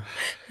 Yeah,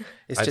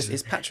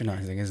 it's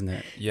patronising, isn't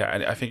it? Yeah,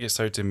 and I think it's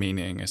so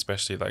demeaning,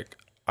 especially like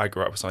I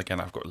grew up, so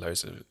again, I've got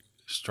loads of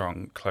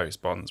strong, close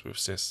bonds with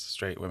cis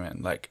straight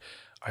women. Like,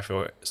 I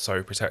feel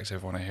so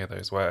protective when I hear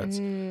those words,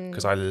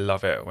 because I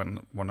love it when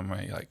one of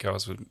my like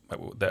girls would,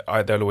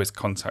 they'll always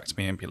contact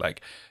me and be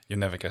like, "You'll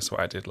never guess what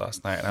I did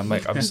last night," and I'm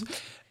like,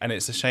 and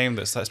it's a shame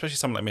that, especially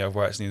someone like me, I've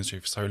worked in the industry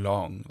for so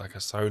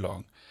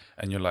long,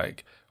 and you're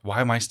like,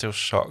 why am I still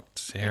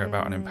shocked to hear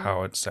about an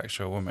empowered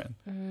sexual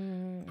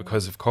woman?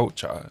 Because of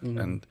culture, and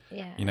and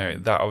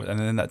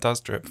then that does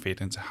drip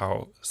feed into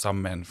how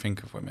some men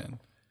think of women.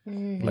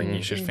 Like,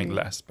 you should think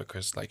less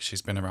because like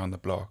she's been around the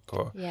block,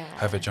 or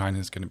her vagina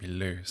is going to be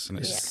loose, and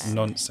it's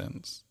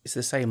nonsense. It's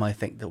the same, I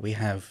think, that we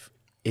have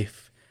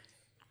if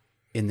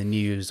in the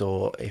news,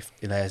 or if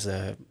there's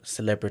a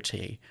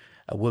celebrity,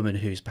 a woman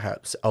who's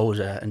perhaps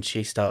older and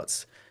she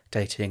starts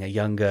dating a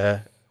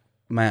younger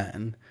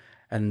man,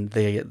 and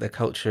the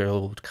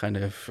cultural kind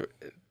of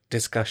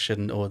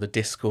discussion or the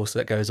discourse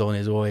that goes on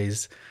is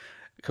always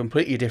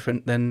completely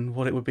different than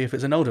what it would be if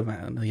it's an older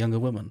man, a younger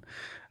woman.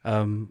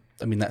 I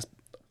mean, that's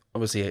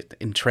obviously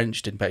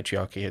entrenched in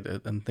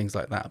patriarchy and things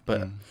like that,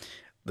 but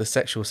the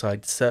sexual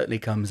side certainly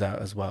comes out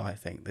as well, I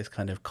think, this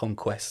kind of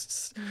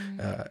conquests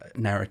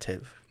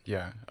narrative.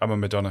 Yeah, I'm a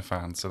Madonna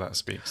fan, so that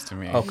speaks to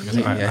me. Oh,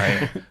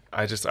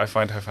 I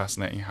find her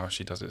fascinating how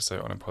she does it so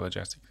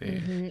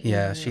unapologetically.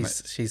 Yeah,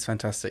 she's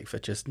fantastic for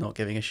just not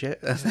giving a shit,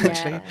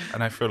 essentially.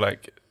 And I feel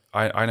like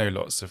I know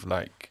lots of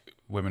like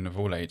women of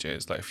all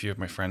ages. Like, a few of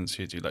my friends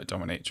who do like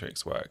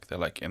dominatrix work, they're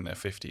like in their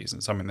 50s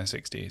and some in their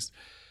 60s,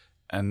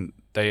 and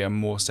they are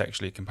more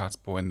sexually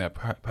compatible in their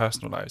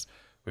personal lives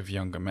with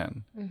younger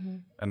men.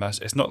 And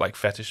it's not like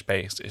fetish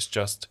based, it's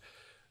just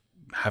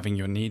having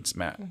your needs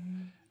met.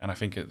 And I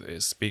think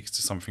it speaks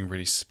to something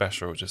really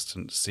special just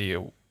to see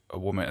a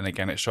woman, and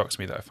again, it shocks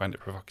me that I find it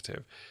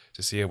provocative,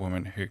 to see a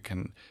woman who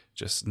can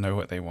just know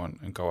what they want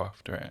and go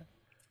after it.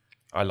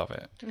 I love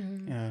it.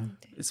 Yeah,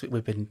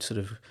 we've been sort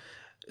of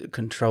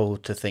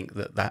controlled to think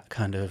that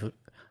kind of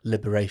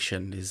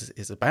liberation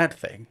is a bad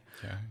thing.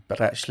 Yeah.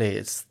 But actually,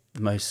 it's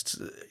the most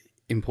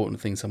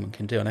important thing someone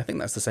can do, and I think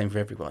that's the same for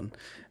everyone.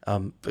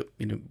 But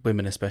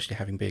women especially,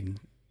 having been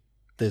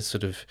the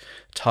sort of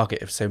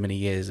target of so many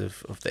years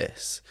of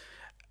this,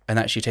 and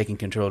actually taking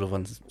control of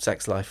one's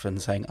sex life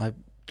and saying,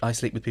 I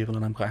sleep with people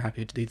and I'm quite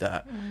happy to do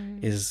that,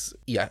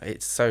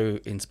 it's so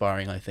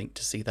inspiring, I think,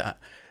 to see that.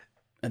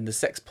 And the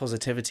sex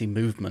positivity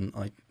movement,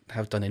 I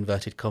have done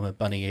inverted comma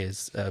bunny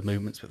ears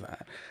movements with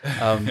that,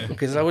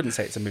 because I wouldn't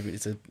say it's a movement,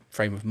 it's a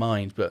frame of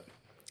mind, but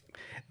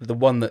the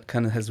one that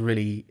kind of has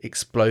really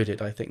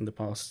exploded, I think, in the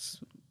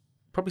past,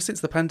 probably since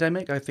the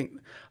pandemic. I think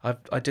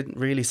I didn't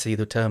really see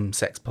the term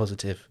sex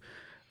positive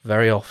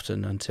very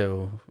often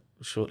until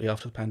shortly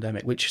after the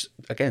pandemic, which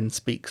again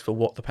speaks for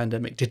what the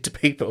pandemic did to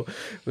people,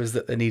 was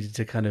that they needed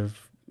to kind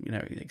of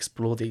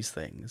explore these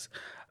things.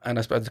 And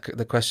I suppose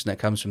the question that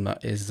comes from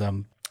that is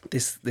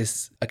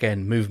this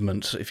again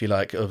movement, if you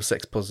like, of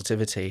sex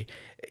positivity.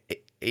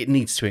 It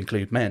needs to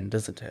include men,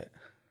 doesn't it?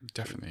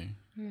 Definitely.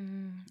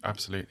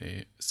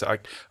 Absolutely. So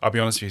I'll be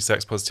honest with you,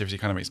 sex positivity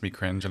kind of makes me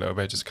cringe a little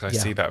bit, just because I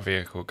see that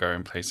vehicle go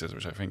in places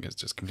which I think is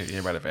just completely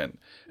irrelevant,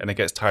 and it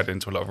gets tied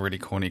into a lot of really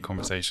corny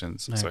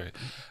conversations. No. So,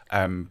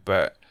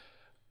 but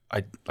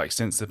I like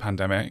since the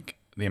pandemic,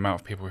 the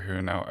amount of people who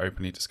are now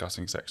openly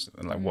discussing sex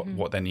and like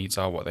what their needs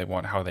are, what they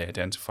want, how they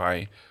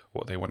identify,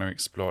 what they want to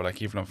explore,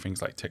 like even on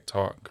things like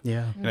TikTok,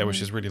 Yeah. you know,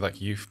 which is really like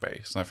youth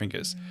based. And I think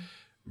it's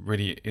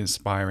really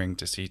inspiring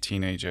to see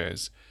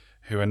teenagers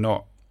who are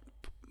not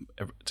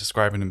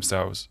describing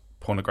themselves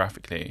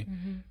pornographically.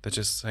 They're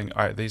just saying,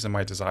 these are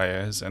my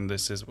desires and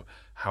this is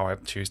how I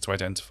choose to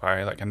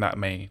identify. Like, and that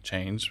may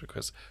change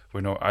because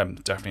I'm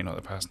definitely not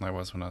the person I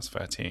was when I was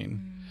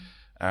 13.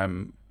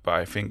 But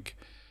I think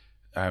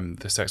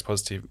the sex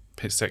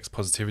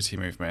positivity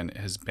movement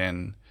has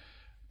been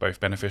both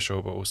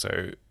beneficial, but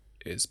also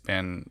it's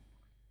been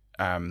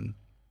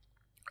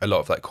a lot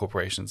of like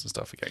corporations and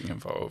stuff are getting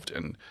involved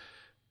and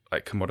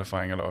like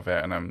commodifying a lot of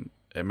it, and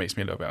it makes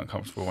me a little bit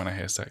uncomfortable when I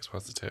hear sex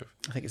positive.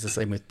 I think it's the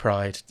same with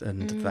Pride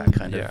and that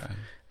kind Yeah.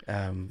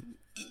 of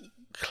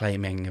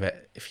claiming of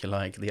it, if you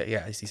like.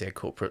 As you say,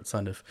 corporate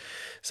side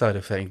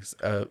of things.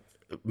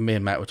 Me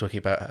and Matt were talking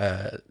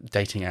about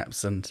dating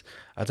apps, and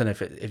I don't know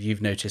if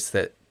you've noticed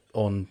that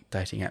on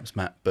dating apps,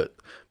 Matt, but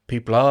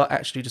people are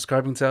actually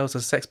describing themselves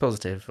as sex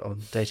positive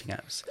on dating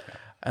apps.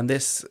 And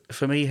this,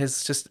 for me,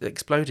 has just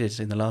exploded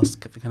in the last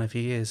kind of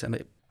few years, and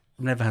it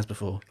never has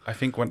before. I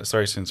think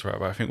sorry to interrupt,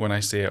 but I think when I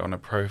see it on a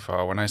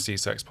profile, when I see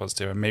sex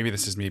positive, and maybe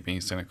this is me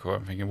being cynical,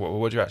 I'm thinking,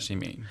 what do you actually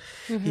mean?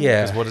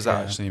 Yeah. Because what does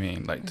that actually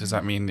mean? Like, does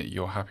that mean that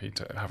you're happy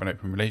to have an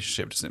open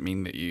relationship? Does it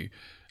mean that you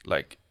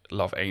like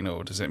love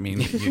anal? Does it mean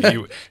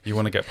that you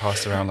want to get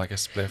passed around like a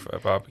spliff at a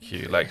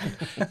barbecue? Like,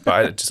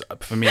 but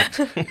for me,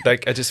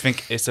 like, I just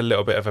think it's a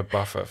little bit of a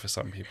buffer for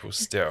some people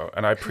still,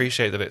 and I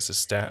appreciate that it's a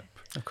step,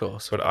 Of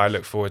course. but I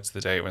look forward to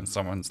the day when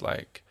someone's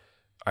like,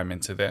 I'm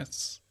into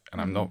this. And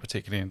I'm not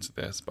particularly into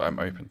this, but I'm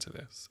open to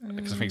this.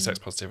 Because I think sex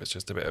positive is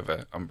just a bit of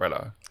an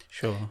umbrella.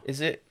 Sure.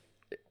 Is it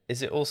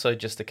also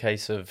just a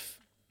case of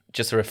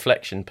just a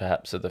reflection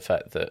perhaps of the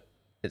fact that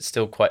it's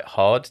still quite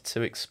hard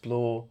to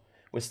explore?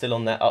 We're still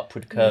on that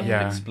upward curve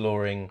Yeah. of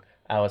exploring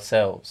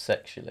ourselves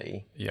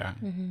sexually. Yeah.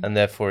 And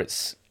therefore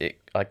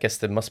I guess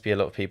there must be a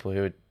lot of people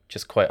who are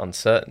just quite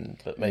uncertain,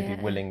 but maybe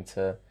willing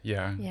to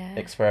Yeah.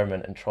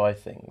 experiment and try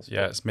things.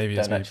 Yeah, but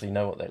it's don't actually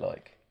know what they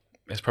like.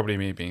 It's probably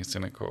me being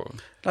cynical.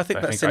 I think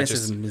I that think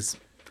cynicism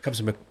comes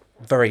from a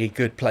very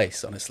good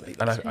place, honestly.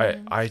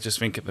 And I just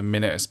think at the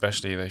minute,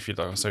 especially if you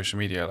look on social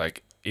media,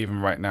 like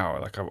even right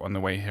now, like on the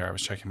way here, I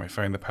was checking my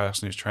phone. The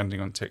person who's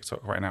trending on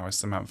TikTok right now is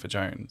Samantha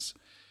Jones.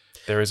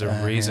 There is a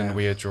reason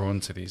we are drawn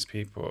to these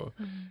people,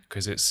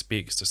 because it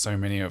speaks to so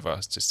many of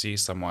us to see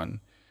someone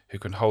who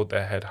can hold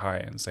their head high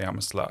and say, I'm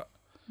a slut.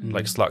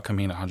 Like slut can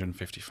mean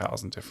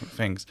 150,000 different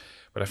things.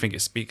 But I think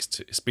it speaks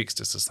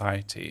to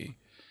society,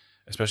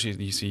 especially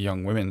you see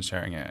young women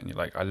sharing it and you're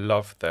like, I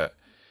love that,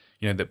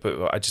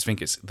 but I just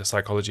think it's the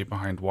psychology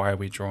behind why are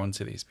we drawn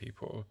to these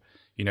people,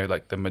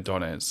 like the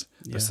Madonnas,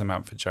 the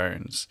Samantha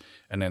Jones,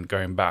 and then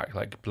going back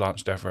like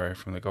Blanche Devereaux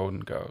from the Golden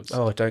Girls. Do you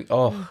know what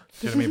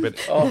I mean?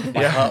 But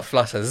My heart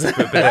flutters.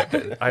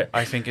 but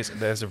I think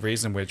there's a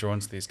reason we're drawn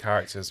to these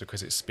characters,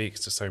 because it speaks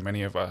to so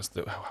many of us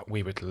that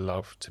we would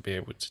love to be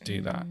able to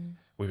do that.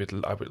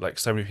 I would like,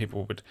 so many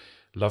people would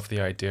love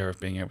the idea of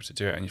being able to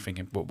do it, and you're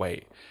thinking, but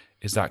wait,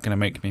 is that going to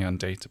make me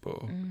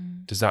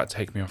undateable? Does that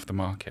take me off the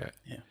market?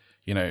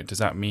 Yeah. Does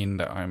that mean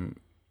that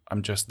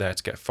I'm just there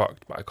to get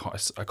fucked, but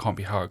I can't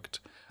be hugged,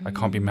 I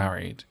can't be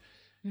married,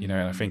 and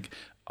I think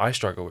I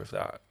struggle with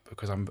that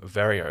because I'm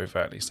very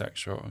overtly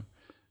sexual,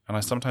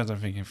 and sometimes I'm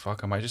thinking,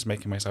 fuck, am I just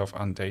making myself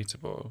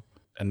undateable?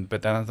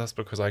 But then that's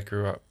because I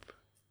grew up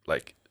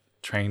like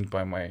trained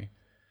by my,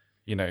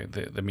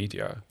 the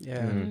media,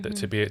 that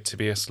to be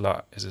a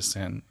slut is a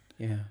sin.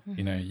 Yeah.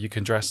 You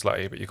can dress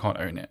slutty, but you can't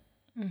own it.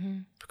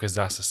 Because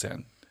that's a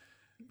sin.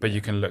 But you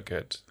can look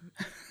good,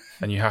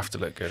 and you have to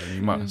look good, and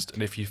you must.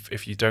 And if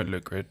you don't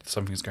look good,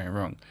 something's going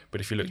wrong.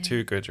 But if you look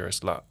too good, you're a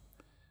slut,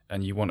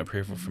 and you want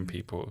approval from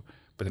people.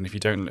 But then if you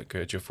don't look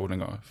good, you're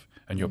falling off,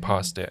 and you're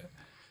past it.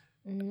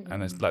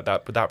 And it's like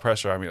that. But that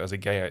pressure, I mean, as a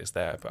gay, it's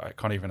there. But I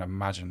can't even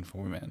imagine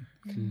for women.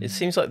 It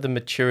seems like the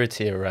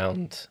maturity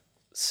around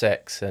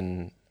sex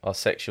and our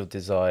sexual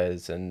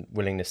desires and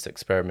willingness to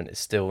experiment is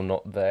still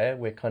not there.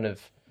 We're kind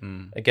of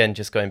again,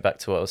 just going back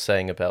to what I was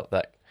saying about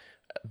that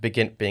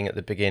being at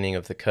the beginning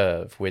of the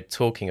curve, we're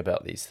talking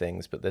about these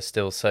things, but there's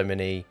still so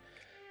many,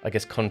 I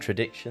guess,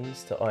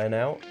 contradictions to iron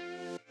out.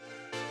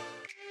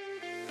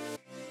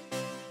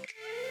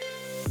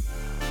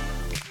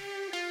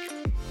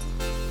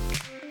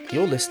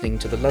 You're listening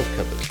to The Love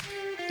Cupboard.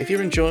 If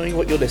you're enjoying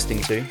what you're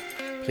listening to,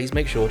 please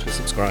make sure to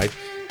subscribe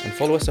and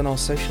follow us on our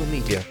social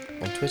media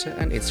on Twitter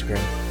and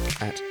Instagram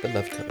at The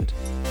Love Cupboard.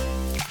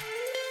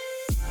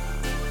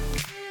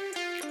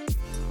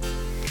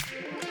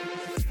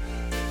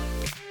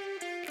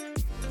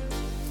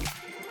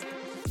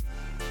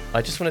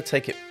 I just want to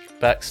take it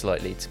back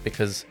slightly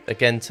because,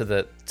 again, to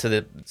the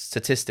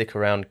statistic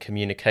around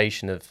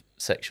communication of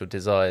sexual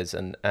desires,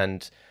 and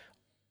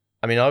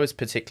I mean, I was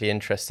particularly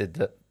interested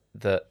that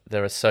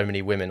there are so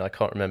many women, I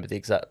can't remember the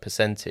exact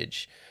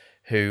percentage,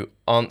 who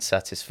aren't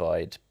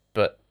satisfied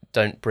but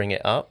don't bring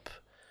it up.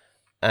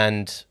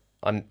 And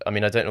I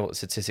mean, I don't know what the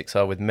statistics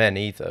are with men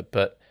either,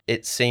 but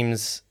it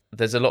seems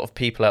there's a lot of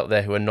people out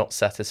there who are not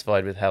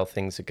satisfied with how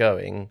things are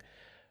going,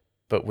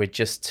 but we're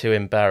just too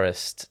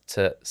embarrassed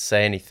to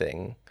say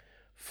anything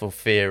for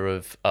fear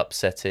of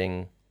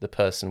upsetting the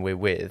person we're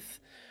with.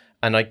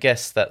 And I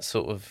guess that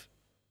sort of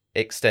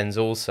extends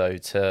also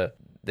to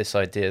this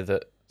idea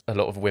that a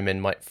lot of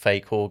women might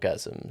fake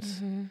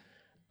orgasms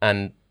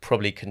and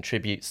probably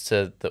contributes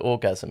to the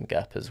orgasm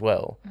gap as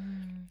well.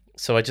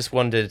 So I just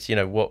wondered, you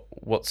know,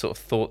 what sort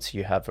of thoughts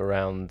you have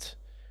around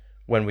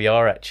when we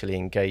are actually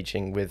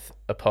engaging with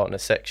a partner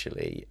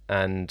sexually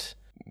and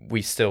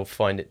we still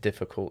find it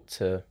difficult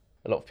to,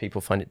 a lot of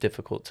people find it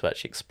difficult to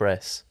actually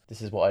express,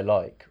 this is what I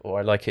like, or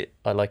I like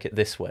it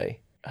this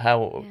way.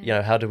 How, you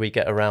know, how do we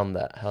get around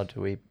that? How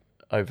do we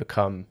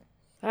overcome?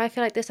 But I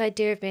feel like this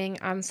idea of being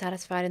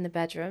unsatisfied in the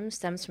bedroom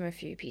stems from a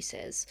few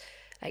pieces.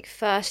 Like,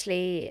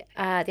 firstly,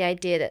 the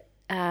idea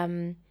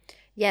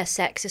that,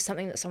 sex is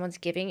something that someone's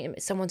giving.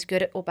 Someone's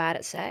good at or bad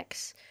at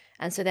sex.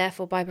 And so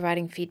therefore, by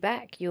providing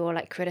feedback, you're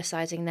like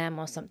criticizing them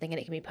or something, and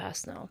it can be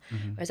personal.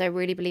 Whereas I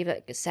really believe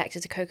that sex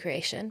is a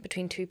co-creation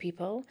between two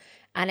people,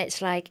 and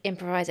it's like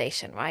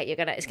improvisation, right?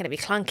 It's gonna be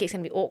clunky, it's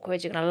gonna be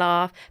awkward, you're gonna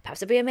laugh,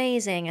 perhaps it'll be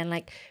amazing, and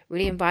like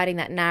really inviting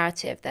that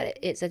narrative that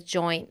it's a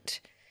joint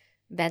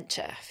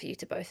venture for you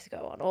to both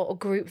go on, or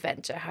group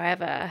venture,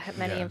 however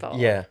many involved.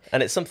 Yeah,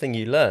 and it's something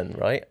you learn,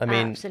 right? I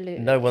mean, Absolutely.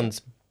 No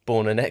one's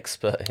born an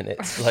expert in it.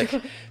 It's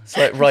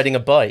like riding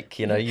a bike,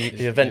 you know,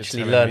 you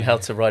eventually learn how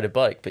to ride a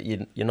bike, but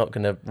you're not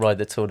going to ride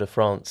the Tour de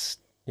France,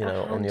 you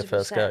know, on your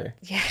first go.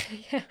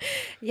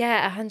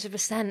 Yeah,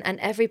 100%. And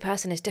every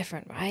person is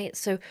different, right?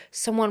 So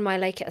someone might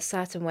like it a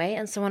certain way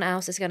and someone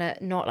else is going to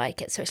not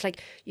like it. So it's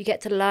like you get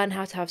to learn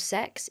how to have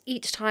sex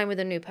each time with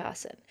a new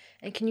person.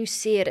 And can you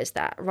see it as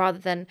that rather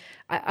than,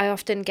 I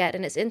often get,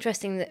 and it's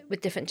interesting that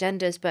with different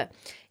genders, but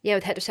yeah,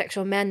 with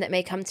heterosexual men that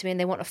may come to me and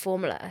they want a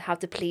formula, how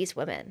to please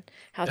women,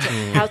 how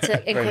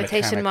to in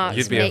quotation marks,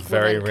 you'd be make a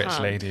very women rich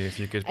come. lady if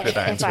you could put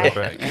that into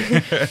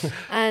a book.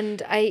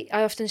 And I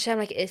often share,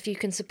 like, if you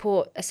can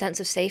support a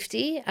sense of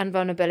safety and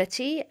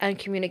vulnerability and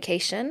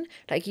communication,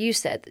 like you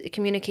said,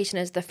 communication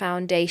is the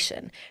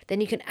foundation,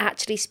 then you can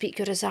actually speak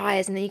your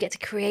desires, and then you get to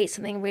create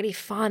something really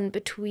fun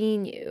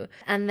between you.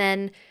 And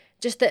then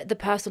just the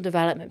personal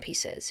development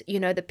pieces, you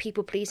know, the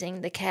people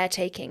pleasing, the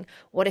caretaking.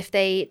 What if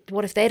they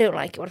don't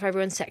like it? What if I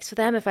ruin sex for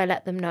them if I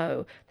let them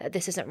know that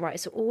this isn't right?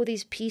 So all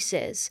these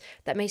pieces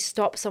that may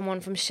stop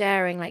someone from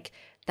sharing, like,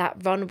 that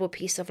vulnerable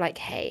piece of like,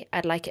 hey,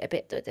 I'd like it a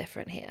bit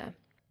different here.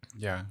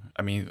 Yeah,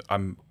 I mean,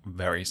 I'm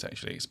very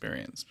sexually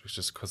experienced,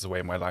 just because of the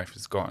way my life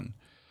has gone.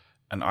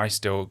 And I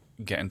still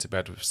get into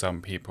bed with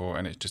some people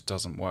and it just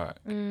doesn't work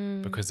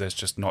because there's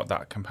just not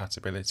that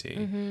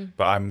compatibility.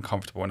 But I'm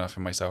comfortable enough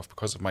in myself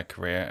because of my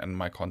career and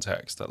my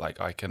context that,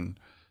 like, I can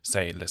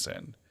say,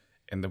 listen,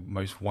 in the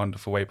most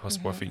wonderful way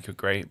possible, I think you're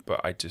great,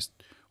 but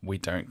we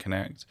don't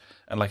connect.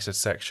 And like I said,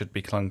 sex should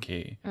be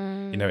clunky.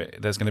 You know,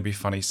 there's going to be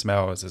funny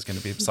smells. There's going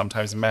to be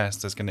sometimes mess.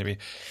 There's going to be,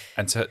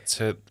 and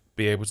to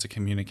be able to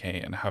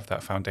communicate and have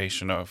that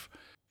foundation of,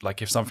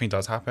 like, if something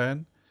does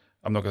happen,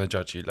 I'm not going to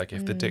judge you. Like,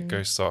 if the dick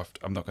goes soft,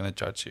 I'm not going to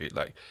judge you.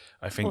 Like,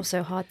 I think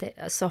also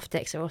soft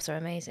dicks are also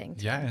amazing.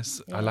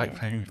 Yes, yeah. I like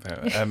playing with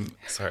them.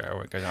 Sorry, I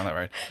won't go down that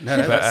road. No,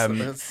 but,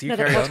 that's you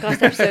carry on.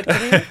 Podcast episode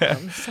coming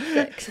up. Soft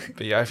dicks.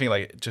 But yeah, I think,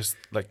 like, just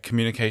like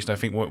communication. I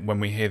think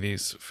when we hear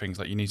these things,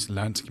 like, you need to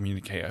learn to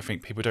communicate. I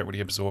think people don't really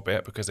absorb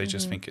it because they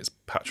just think it's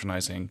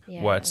patronizing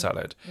word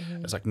salad.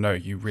 It's like, no,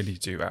 you really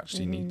do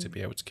actually need to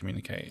be able to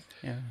communicate.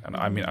 Yeah. And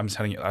I mean, I'm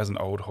telling you, as an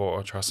old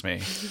whore, trust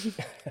me,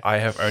 I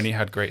have only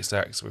had great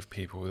sex with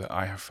people that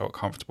I have felt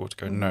comfortable to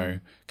go, no,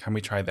 can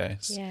we try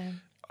this? Yeah.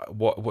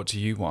 What do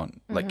you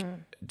want? Like,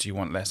 do you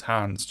want less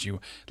hands? Do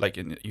you, like,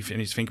 you need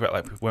to think about,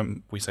 like,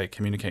 when we say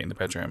communicate in the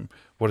bedroom,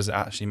 what does it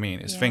actually mean?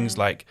 It's things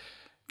like,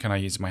 can I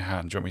use my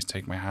hand? Do you want me to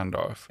take my hand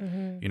off?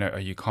 You know, are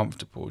you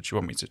comfortable? Do you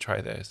want me to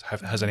try this?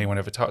 Has anyone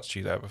ever touched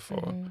you there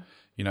before?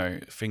 You know,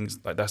 things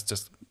like that's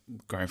just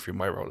going through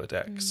my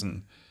Rolodex,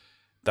 and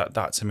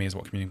that to me is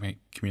what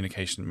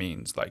communication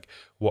means. Like,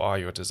 what are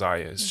your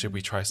desires? Should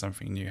we try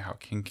something new? How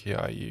kinky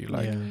are you?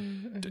 Like,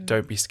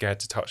 don't be scared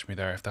to touch me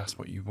there if that's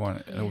what you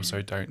want, and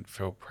also don't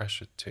feel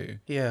pressured to.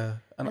 Yeah,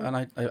 and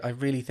I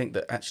really think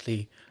that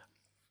actually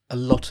a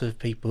lot of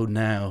people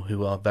now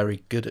who are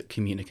very good at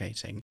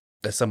communicating,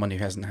 there's someone who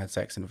hasn't had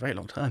sex in a very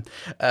long time,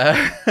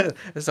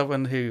 there's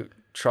someone who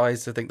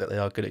tries to think that they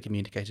are good at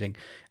communicating,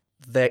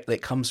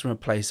 it comes from a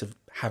place of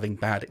having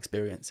bad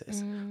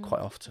experiences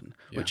quite often,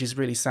 which is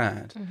really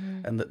sad.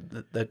 And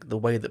the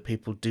way that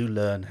people do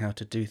learn how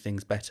to do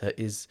things better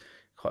is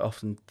quite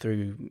often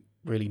through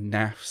really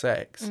naff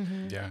sex.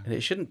 And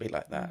it shouldn't be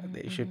like that.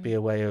 It should be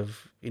a way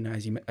of, you know,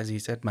 as you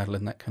said,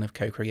 Madeline, that kind of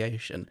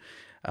co-creation.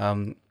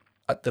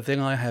 The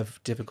thing I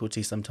have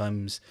difficulty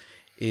sometimes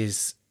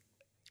is,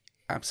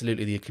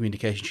 absolutely the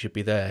communication should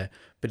be there,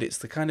 but it's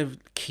the kind of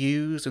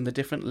cues and the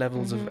different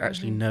levels of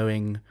actually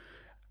knowing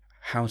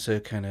how to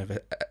kind of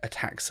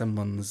attack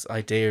someone's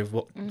idea of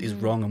what is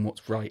wrong and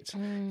what's right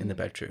in the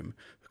bedroom.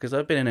 Because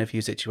I've been in a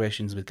few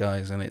situations with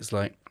guys and it's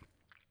like,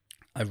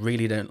 I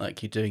really don't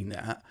like you doing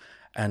that.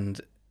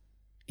 And,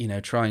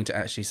 trying to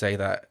actually say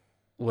that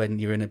when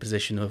you're in a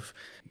position of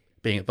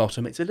being at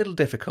bottom, it's a little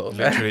difficult.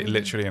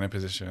 literally in a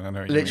position. I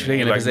know what you Literally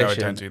mean. in a No, position.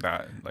 don't do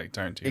that. Like,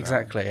 don't do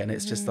Exactly, and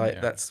it's just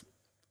like that's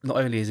not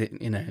only is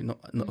it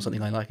not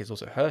something I like, it's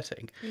also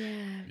hurting.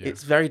 Yeah.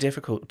 It's very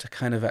difficult to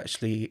kind of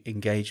actually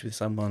engage with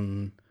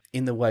someone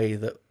in the way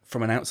that,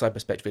 from an outside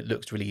perspective, it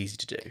looks really easy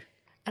to do.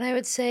 And I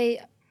would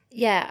say,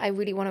 yeah, I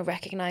really want to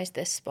recognize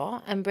this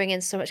spot and bring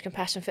in so much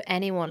compassion for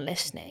anyone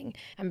listening,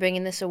 and bring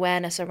in this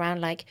awareness around,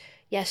 like,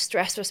 yes,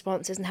 stress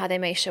responses and how they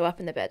may show up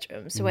in the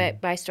bedroom. So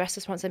by stress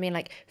response, I mean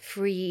like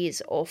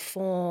freeze or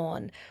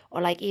fawn,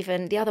 or like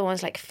even the other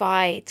ones like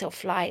fight or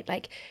flight,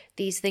 like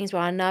these things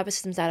where our nervous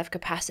system's out of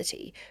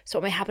capacity. So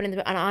what may happen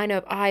and I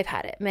know I've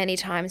had it many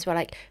times where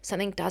like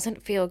something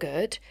doesn't feel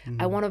good.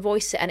 I want to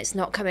voice it and it's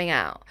not coming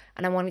out,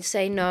 and I want to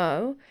say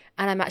no,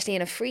 and I'm actually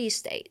in a freeze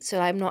state. So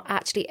I'm not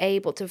actually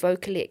able to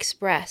vocally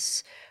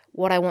express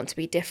what I want to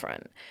be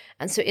different.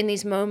 And so in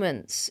these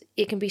moments,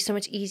 it can be so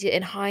much easier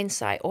in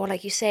hindsight, or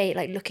like you say,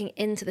 like looking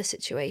into the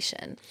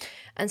situation.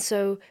 And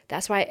so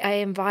that's why I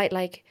invite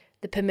like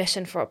the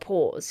permission for a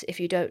pause if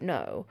you don't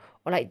know,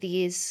 or like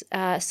these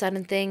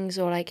sudden things,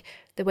 or like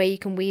the way you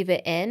can weave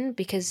it in,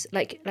 because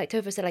like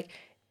Topher said, like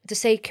to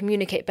say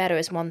communicate better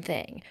is one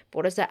thing, but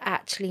what does that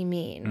actually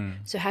mean?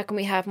 So how can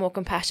we have more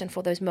compassion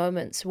for those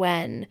moments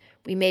when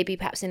we may be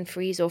perhaps in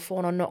freeze or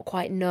fawn, or not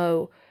quite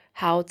know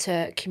how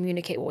to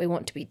communicate what we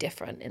want to be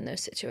different in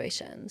those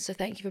situations? So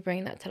thank you for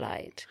bringing that to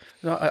light.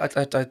 No,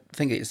 I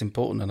think it's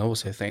important, and I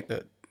also think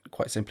that,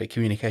 quite simply,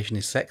 communication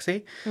is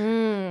sexy.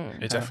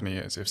 It definitely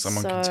is. If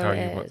someone can So tell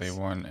you what is. they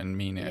want and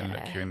mean it and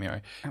look you in the eye,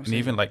 and Absolutely.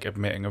 even like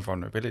admitting a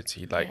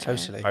vulnerability, like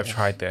Totally. I've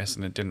tried this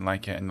and I didn't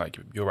like it, and like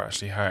you're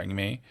actually hurting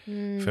me.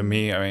 For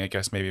me, I mean, I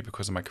guess maybe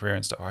because of my career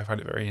and stuff, I find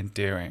it very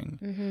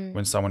endearing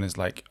when someone is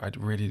like, I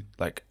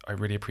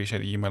really appreciate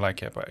that you might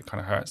like it, but it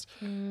kind of hurts,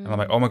 and I'm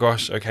like, oh my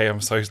gosh, okay,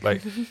 I'm so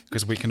like,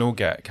 because we can all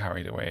get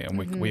carried away, and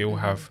we all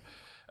have,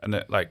 and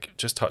it, like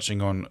just touching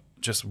on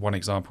just one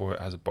example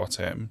as a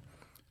bottom.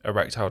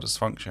 Erectile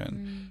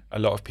dysfunction. A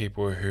lot of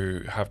people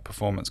who have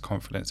performance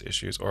confidence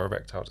issues or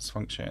erectile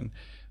dysfunction,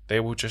 they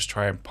will just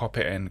try and pop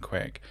it in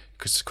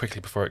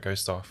quickly before it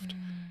goes soft,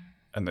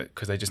 and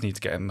because they just need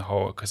to get in the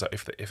hole. Because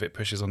if it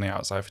pushes on the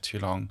outside for too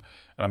long,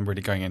 and I'm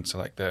really going into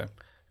like the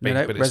big,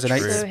 but it's resonates.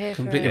 true. So here for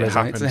Completely it. It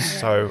resonates. happens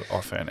so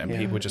often, and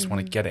people just want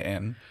to get it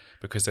in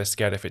because they're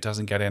scared if it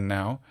doesn't get in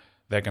now,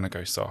 they're going to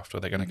go soft, or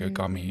they're going to go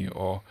gummy,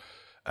 or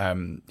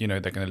they're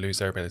going to lose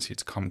their ability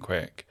to come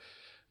quick.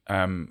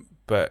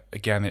 But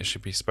again, it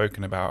should be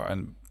spoken about,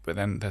 but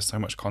then there's so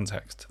much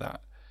context to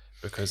that,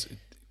 because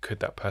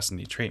could that person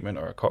need treatment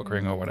or a cock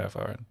ring or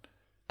whatever?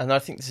 And I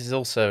think this is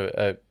also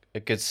a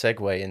good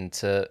segue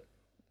into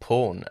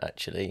porn,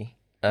 actually.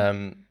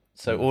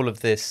 So all of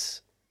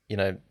this,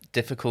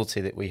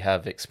 difficulty that we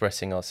have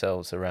expressing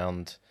ourselves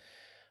around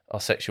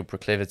our sexual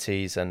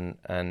proclivities and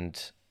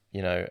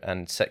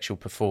sexual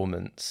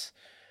performance.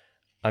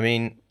 I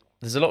mean,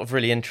 there's a lot of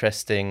really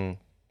interesting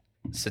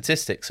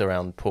statistics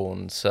around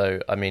porn.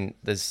 So, I mean,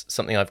 there's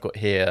something I've got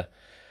here,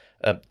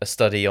 a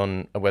study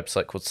on a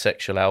website called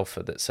Sexual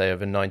Alpha that say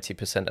over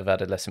 90% of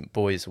adolescent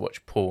boys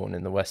watch porn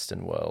in the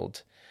Western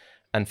world,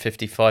 and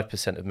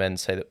 55% of men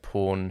say that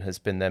porn has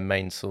been their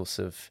main source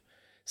of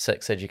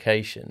sex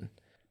education.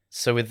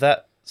 So with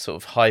that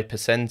sort of high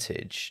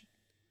percentage,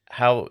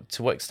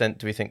 to what extent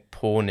do we think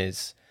porn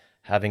is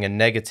having a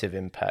negative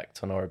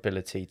impact on our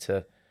ability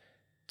to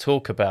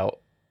talk about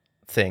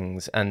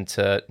things and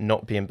to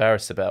not be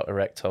embarrassed about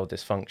erectile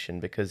dysfunction?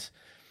 Because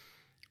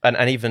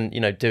and even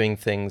doing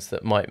things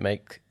that might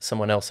make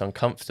someone else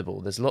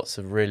uncomfortable, there's lots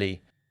of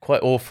really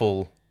quite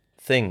awful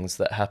things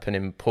that happen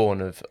in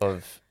porn of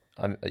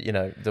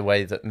the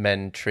way that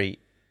men treat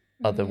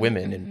other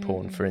women in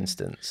porn, for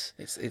instance.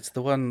 It's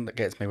the one that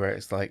gets me, where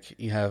it's like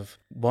you have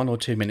 1 or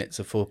 2 minutes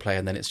of foreplay,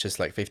 and then it's just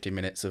like 50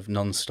 minutes of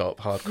non-stop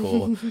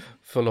hardcore,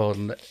 full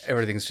on,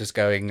 everything's just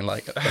going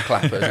like the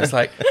clappers. It's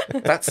like,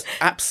 that's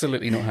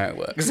absolutely not how it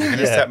works. You're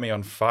gonna set me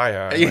on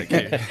fire.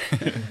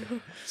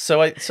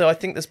 So I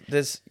think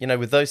there's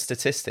with those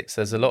statistics,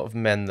 there's a lot of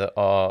men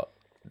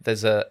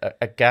there's a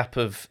gap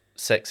of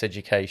sex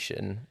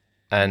education,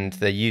 and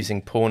they're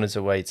using porn as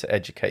a way to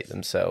educate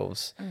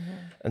themselves.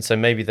 And so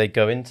maybe they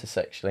go into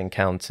sexual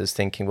encounters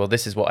thinking, well,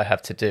 this is what I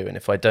have to do, and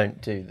if I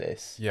don't do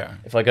this,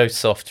 if I go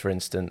soft, for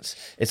instance,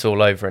 it's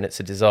all over and it's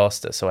a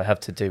disaster, so I have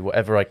to do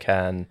whatever I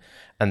can,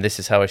 and this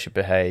is how I should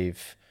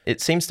behave.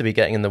 It seems to be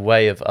getting in the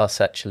way of us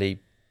actually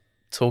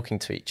talking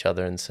to each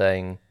other and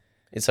saying,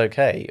 it's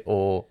okay,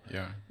 or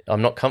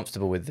I'm not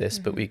comfortable with this,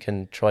 but we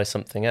can try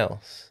something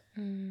else.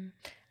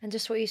 And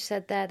just what you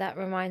said there, that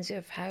reminds me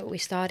of how we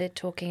started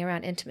talking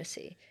around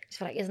intimacy. I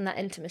feel like, isn't that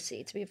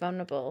intimacy, to be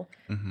vulnerable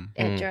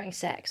during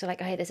sex? Or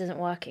like, oh, hey, this isn't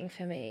working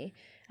for me.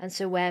 And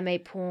so where may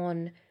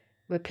porn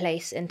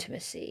replace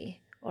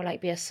intimacy, or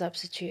like be a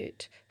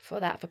substitute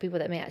for that, for people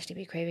that may actually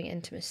be craving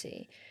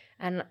intimacy?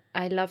 And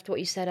I loved what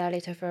you said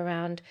earlier, Topher,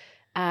 around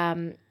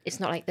it's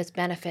not like there's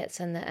benefits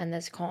and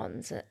there's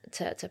cons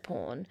to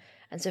porn.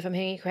 And so if I'm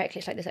hearing you correctly,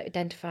 it's like this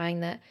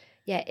identifying that,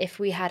 yeah, if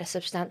we had a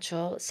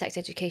substantial sex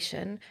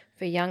education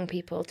for young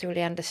people to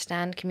really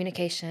understand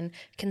communication,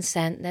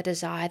 consent, their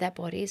desire, their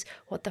bodies,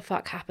 what the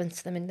fuck happens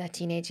to them in their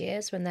teenage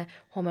years when their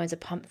hormones are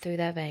pumped through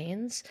their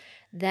veins,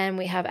 then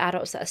we have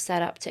adults that are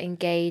set up to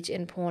engage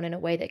in porn in a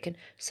way that can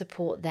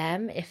support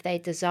them if they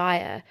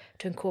desire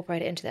to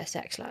incorporate it into their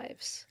sex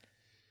lives.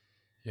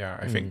 Yeah,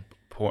 I think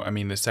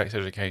the sex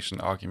education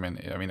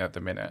argument, I mean, at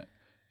the minute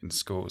in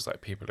schools,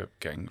 like, people are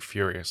getting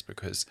furious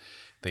because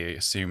they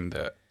assume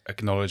that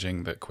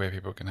acknowledging that queer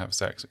people can have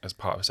sex as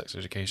part of sex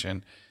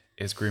education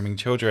is grooming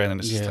children.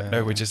 And it's just like,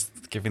 no, we're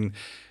just giving,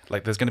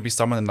 like, there's going to be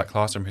someone in that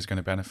classroom who's going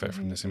to benefit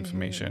from this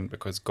information,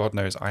 because God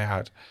knows I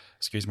had,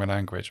 excuse my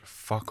language,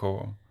 fuck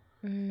all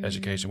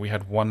education. We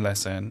had one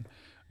lesson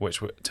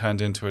which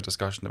turned into a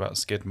discussion about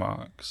skid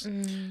marks,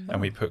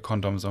 and we put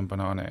condoms on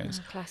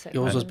bananas. Classic.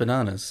 Yours was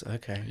bananas.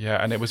 Okay.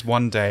 Yeah, and it was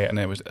one day, and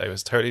it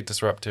was totally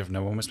disruptive.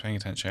 No one was paying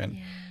attention.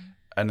 Yeah.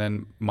 And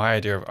then my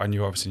idea of, I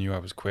obviously knew I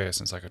was queer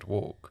since I could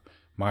walk.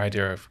 My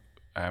idea of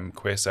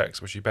queer sex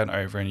was you bent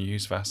over and you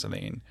used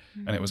Vaseline,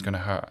 and it was going to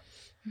hurt.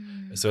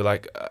 So,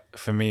 like,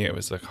 for me, it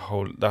was like a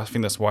whole. I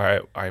think that's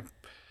why I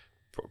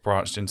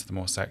branched into the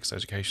more sex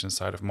education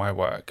side of my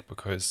work,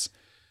 because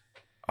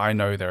I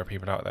know there are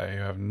people out there who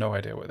have no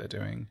idea what they're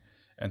doing,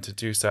 and to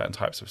do certain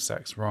types of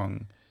sex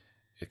wrong,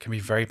 it can be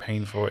very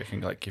painful. It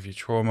can, like, give you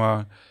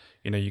trauma.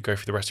 You know, you go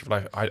through the rest of your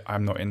life.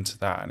 I'm not into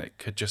that, and it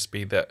could just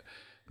be that,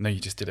 no, you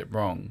just did it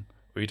wrong,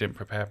 or you didn't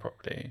prepare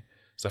properly.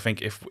 So I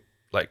think if,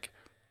 like,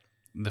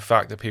 the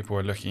fact that people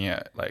are looking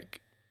at,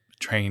 like,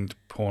 trained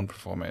porn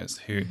performers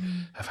who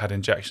have had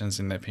injections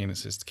in their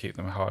penises to keep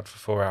them hard for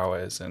 4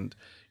 hours, and,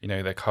 you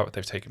know,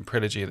 they've taken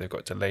Prilogy, they've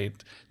got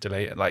delayed,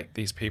 like,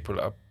 these people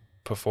are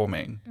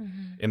performing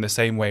in the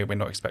same way we're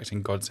not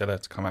expecting Godzilla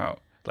to come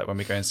out, like, when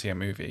we go and see a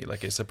movie,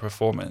 like, it's a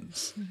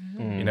performance,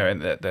 you know,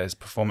 and there's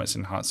performance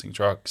enhancing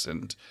drugs,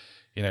 and,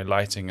 you know,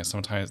 lighting, and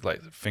sometimes,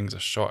 like, things are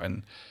shot,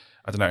 and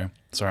I don't know,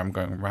 sorry, I'm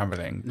going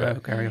rambling, but No,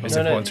 carry on. it's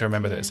important to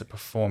remember that it's a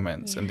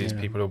performance, and these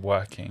people are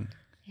working.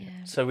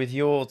 So with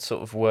your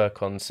sort of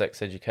work on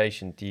sex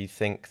education, do you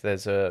think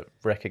there's a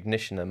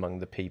recognition among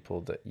the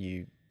people that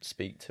you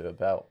speak to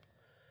about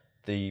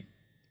the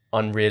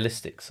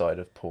unrealistic side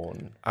of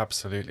porn?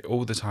 Absolutely,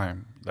 all the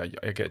time. Like,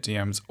 I get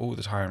DMs all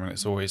the time, and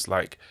it's always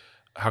like,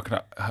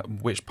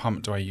 which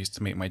pump do I use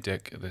to make my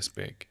dick this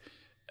big,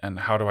 and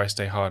how do I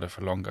stay harder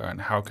for longer,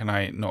 and how can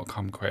I not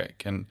come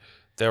quick? And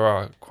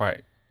there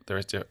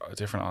is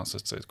different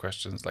answers to those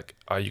questions. Like,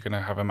 are you going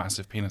to have a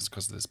massive penis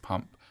because of this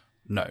pump?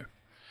 No.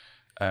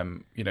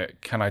 You know,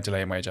 can I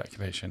delay my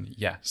ejaculation?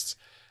 Yes.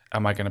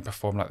 Am I going to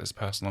perform like this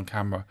person on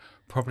camera?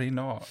 Probably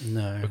not.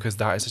 No. Because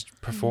that is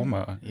a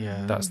performer.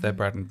 Yeah. That's their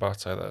bread and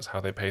butter. That's how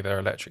they pay their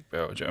electric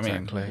bill. Do you know what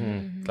Exactly. I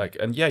mean? Like,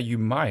 and yeah, you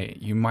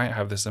might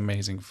have this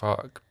amazing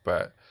fuck,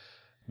 but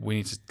we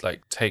need to,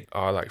 like, take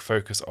our, like,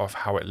 focus off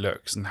how it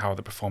looks and how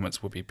the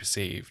performance will be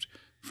perceived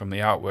from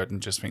the outward,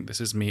 and just think,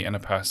 this is me and a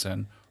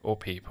person or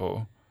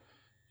people,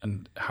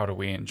 and how do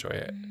we enjoy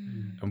it?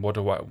 And what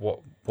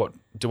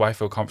do I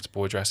feel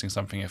comfortable addressing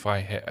something if I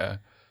hit an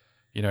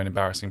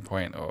embarrassing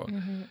point, or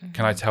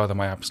can I tell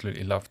them I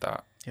absolutely love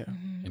that? Yeah.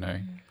 You know,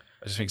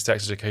 I just think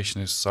sex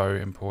education is so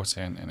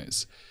important,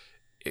 and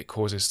it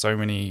causes so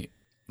many,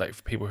 like,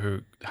 for people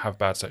who have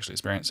bad sexual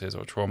experiences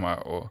or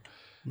trauma, or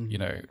you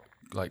know,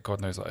 like,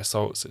 God knows, like,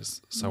 assaults,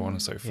 is so on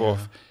and so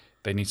forth.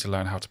 They need to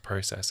learn how to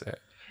process it,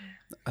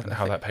 and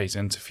how that pays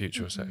into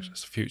future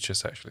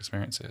sexual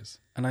experiences.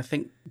 And I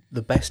think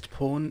the best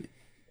porn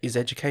is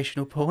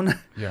educational porn.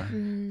 Yeah.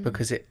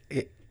 Because it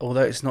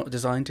although it's not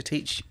designed to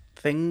teach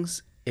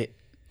things, it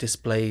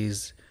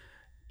displays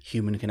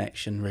human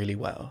connection really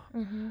well.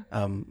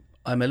 I'm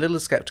a little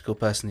skeptical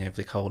personally of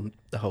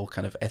the whole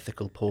kind of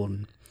ethical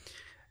porn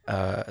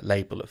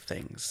label of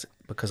things,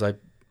 because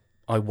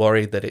I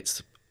worry that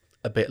it's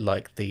a bit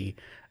like the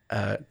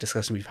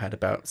discussion we've had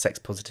about sex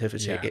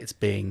positivity. Yeah. It's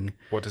being,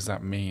 what does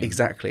that mean?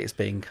 exactly, it's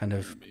being kind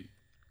of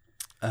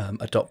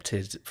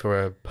adopted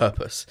for a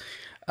purpose.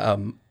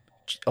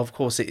 Of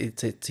course,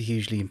 it's a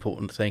hugely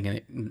important thing,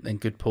 and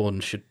good porn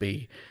should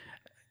be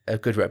a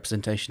good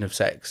representation of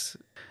sex.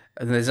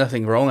 And there's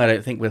nothing wrong, I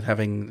don't think, with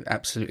having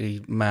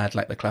absolutely mad,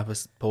 like the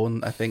clappers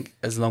porn. I think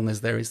as long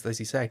as there is, as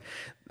you say,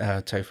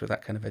 Topher,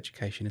 that kind of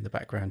education in the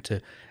background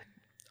to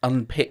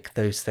unpick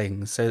those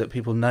things, so that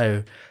people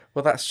know,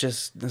 well, that's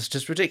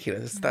just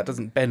ridiculous. That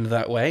doesn't bend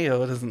that way,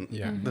 or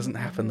doesn't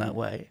happen that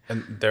way.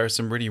 And there are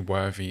some really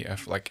worthy,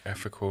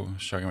 ethical,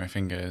 showing my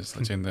fingers,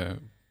 like doing the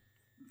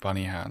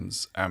bunny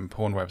hands,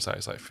 porn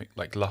websites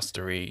like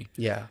Lustery,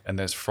 Yeah. and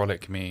there's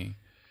Frolic Me,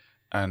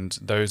 and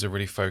those are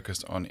really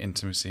focused on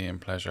intimacy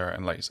and pleasure,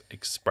 and, like,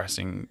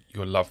 expressing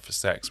your love for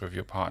sex with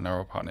your partner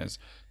or partners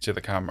to the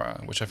camera,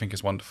 which I think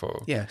is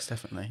wonderful. Yes,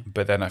 definitely.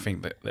 But then I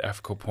think that the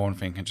ethical porn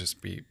thing can just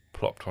be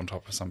plopped on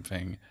top of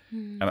something,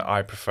 and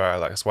I prefer,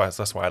 like,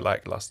 that's why I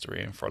like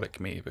Lustery and Frolic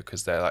Me,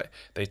 because they're like,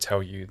 they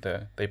tell you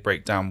they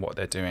break down what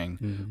they're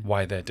doing,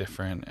 why they're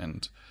different,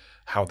 and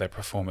how their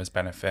performers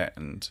benefit,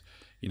 and,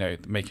 you know,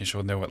 making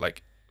sure they were,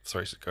 like,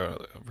 sorry to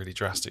go a really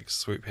drastic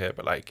swoop here,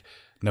 but like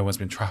no one's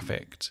been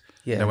trafficked,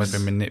 Yes. no one's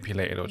been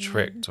manipulated or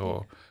tricked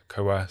or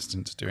coerced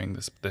into doing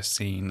this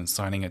scene and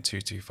signing a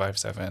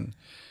 2257,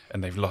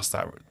 and they've lost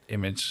that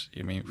image.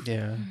 You mean?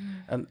 Yeah,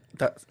 and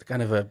that's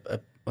kind of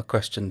a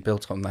question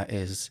built on that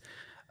is,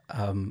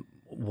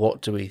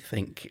 what do we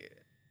think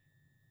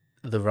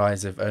the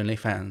rise of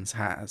OnlyFans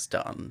has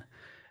done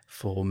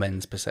for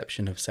men's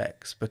perception of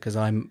sex? Because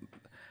I'm,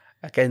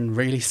 again,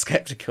 really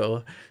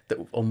skeptical that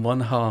on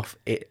one half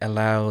it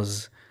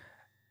allows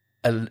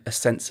a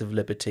sense of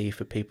liberty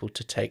for people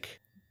to take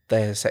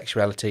their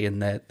sexuality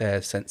and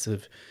their sense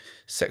of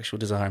sexual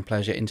desire and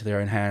pleasure into their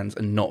own hands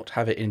and not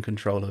have it in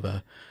control of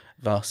a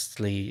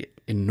vastly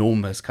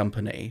enormous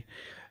company.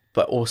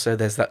 But also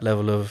there's that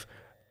level of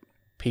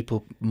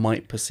people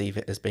might perceive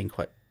it as being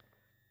quite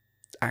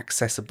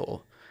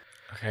accessible.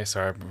 Okay,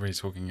 sorry, I'm really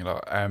talking a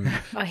lot. I'm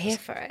here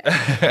for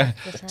it.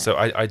 So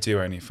I do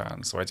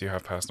OnlyFans, so I do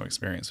have personal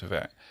experience with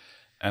it.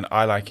 And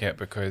I like it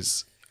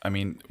because, I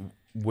mean,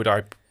 would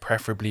I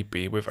preferably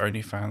be with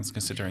OnlyFans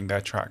considering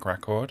their track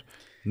record?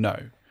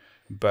 No.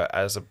 But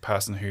as a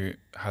person who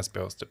has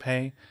bills to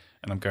pay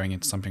and I'm going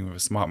into something with a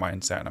smart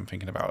mindset and I'm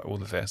thinking about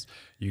all of this,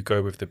 you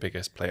go with the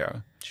biggest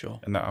player. Sure.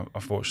 And that,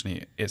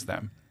 unfortunately, is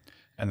them.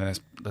 And then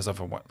there's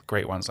other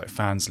great ones like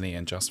Fansly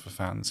and Just for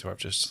Fans, who I've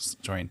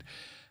just joined.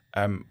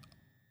 And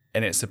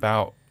it's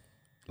about,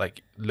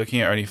 like, looking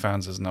at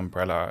OnlyFans as an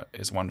umbrella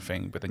is one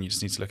thing, but then you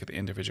just need to look at the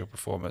individual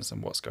performers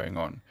and what's going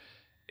on.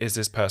 Is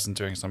this person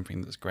doing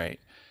something that's great?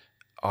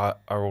 Are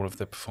all of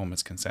the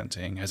performers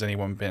consenting? Has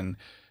anyone been...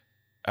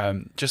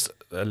 just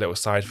a little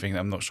side thing that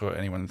I'm not sure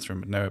anyone in this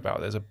room would know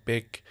about. There's a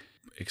big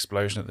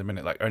explosion at the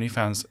minute. Like,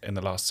 OnlyFans in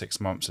the last 6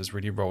 months has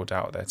really rolled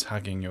out. They're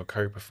tagging your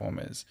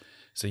co-performers.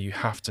 So you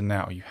have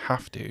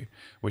to,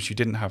 which you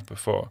didn't have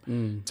before,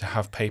 to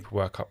have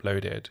paperwork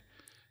uploaded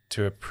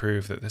to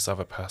approve that this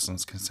other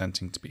person's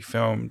consenting to be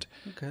filmed.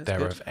 Okay, they're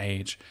good. of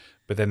age.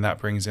 But then that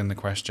brings in the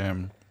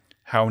question,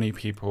 how many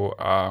people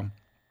are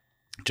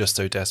just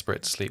so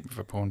desperate to sleep with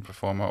a porn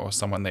performer or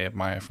someone they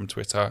admire from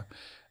Twitter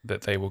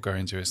that they will go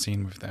into a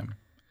scene with them?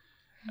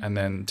 And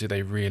then do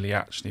they really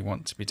actually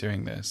want to be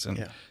doing this?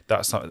 And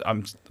that's not, I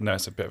know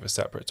it's a bit of a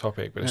separate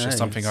topic, but it's just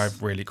something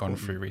I've really gone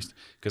through recently,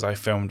 because I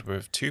filmed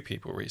with 2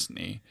 people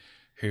recently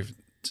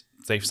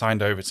they've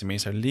signed over to me.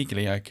 So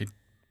legally I could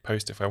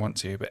post if I want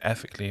to, but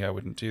ethically I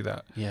wouldn't do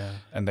that. Yeah.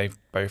 And they've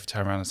both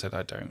turned around and said,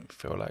 I don't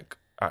feel like,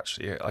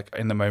 actually, like,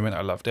 in the moment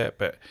I loved it,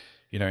 but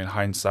you know, in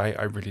hindsight,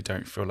 I really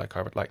don't feel like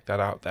I would like that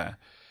out there.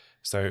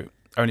 So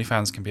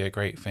OnlyFans can be a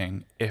great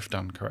thing if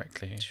done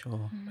correctly.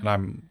 Sure. And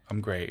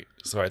I'm great.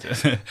 So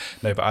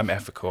no, but I'm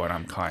ethical and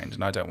I'm kind,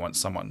 and I don't want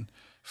someone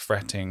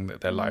fretting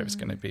that their life's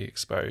going to be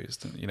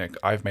exposed. And, you know,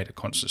 I've made a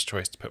conscious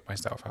choice to put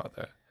myself out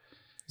there.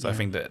 So I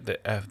think that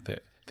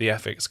the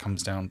ethics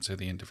comes down to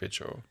the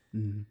individual.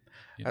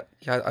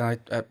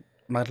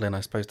 Madeline,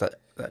 I suppose that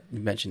you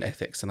mentioned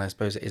ethics, and I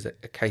suppose it is a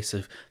case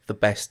of the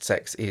best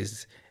sex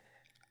is,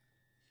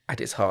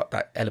 at its heart,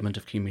 that element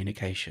of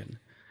communication.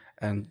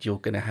 And you're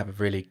going to have a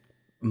really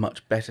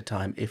much better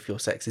time if your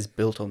sex is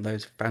built on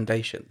those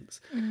foundations.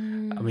 I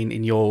mean,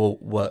 in your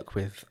work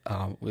with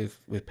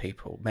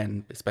people,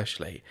 men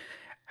especially,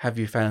 have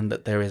you found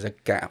that there is a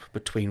gap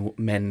between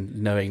men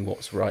knowing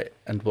what's right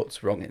and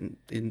what's wrong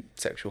in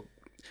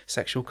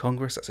sexual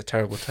congress? That's a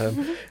terrible term.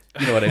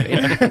 You know what I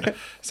mean?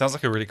 Sounds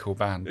like a really cool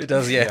band. It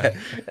does, yeah.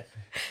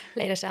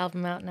 Latest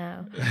album out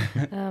now.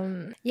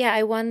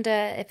 I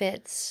wonder if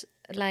it's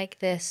like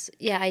this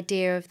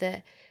idea of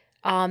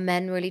are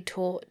men really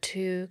taught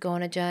to go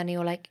on a journey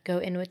or like go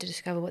inward to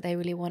discover what they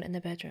really want in the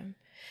bedroom?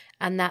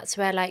 And that's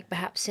where, like,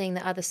 perhaps seeing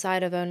the other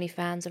side of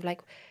OnlyFans, of like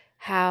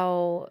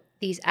how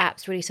these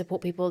apps really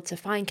support people to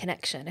find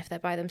connection if they're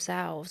by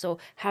themselves or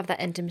have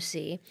that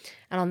intimacy.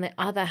 And on the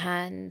other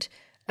hand,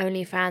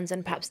 OnlyFans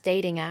and perhaps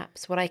dating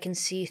apps, what I can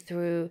see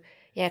through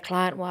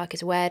client work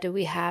is, where do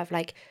we have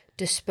like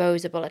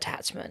disposable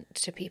attachment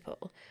to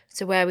people?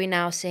 So where are we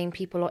now seeing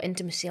people or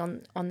intimacy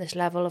on this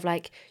level of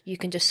like, you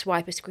can just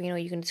swipe a screen or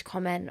you can just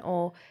comment,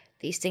 or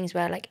these things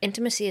where like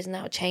intimacy is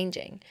now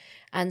changing.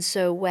 And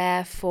so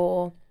where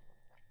for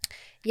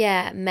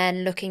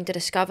men looking to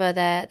discover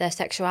their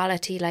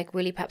sexuality, like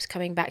really perhaps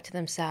coming back to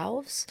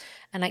themselves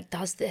and like,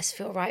 does this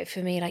feel right for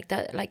me? Like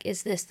that, like,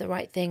 is this the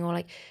right thing? Or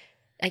like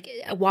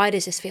why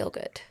does this feel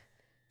good?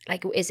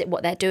 Like, is it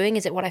what they're doing?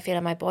 Is it what I feel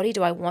in my body?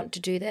 Do I want to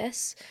do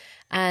this?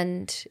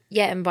 And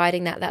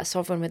inviting that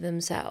sovereign with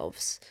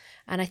themselves.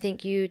 And I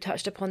think you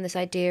touched upon this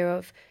idea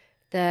of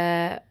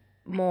the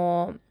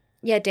more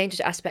dangerous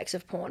aspects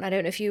of porn. I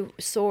don't know if you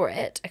saw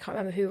it. I can't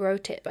remember who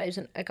wrote it, but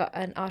I got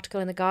an article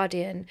in The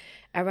Guardian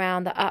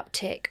around the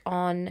uptick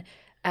on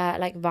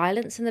like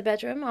violence in the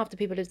bedroom after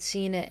people had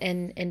seen it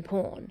in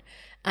porn,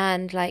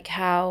 and like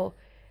how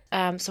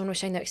someone was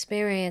sharing their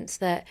experience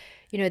that,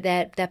 you know,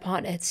 their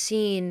partner had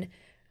seen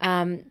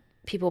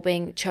people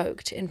being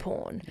choked in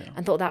porn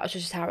and thought that was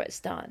just how it's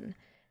done.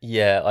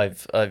 Yeah,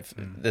 I've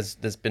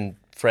there's been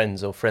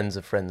friends or friends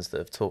of friends that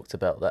have talked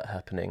about that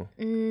happening.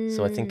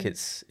 So I think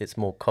it's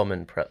more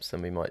common perhaps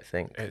than we might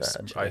think.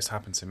 It's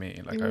happened to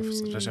me. Like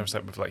especially I've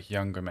slept with like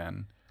younger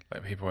men,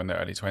 like people in their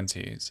early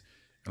 20s,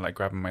 and like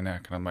grabbing my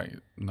neck, and I'm like,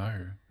 no,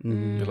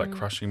 you're like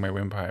crushing my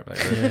windpipe. Like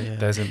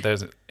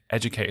there's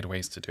educated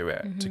ways to do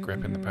it, to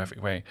grip in the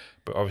perfect way,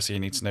 but obviously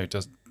you need to know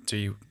does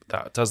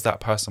that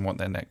person want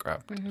their neck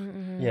grabbed?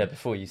 Yeah,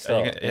 before you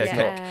start.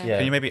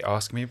 Can you maybe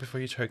ask me before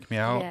you choke me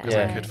out, because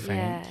I could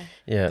faint.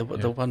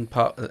 The one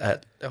part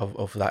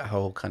of that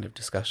whole kind of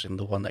discussion,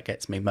 the one that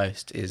gets me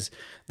most is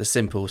the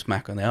simple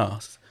smack on the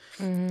arse.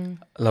 A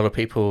lot of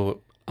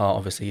people are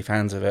obviously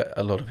fans of it,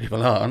 a lot of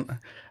people aren't,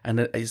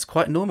 and it's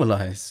quite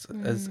normalized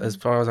as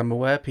far as I'm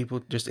aware.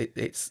 People just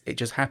it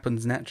just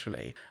happens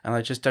naturally, and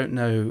I just don't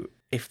know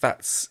if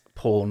that's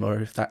porn or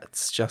if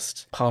that's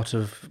just part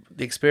of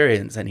the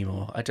experience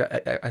anymore.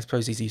 I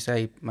suppose, as you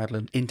say,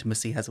 Madeline,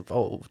 intimacy has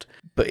evolved,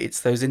 but it's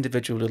those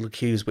individual little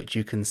cues which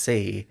you can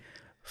see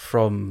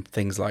from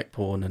things like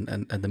porn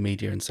and the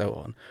media and so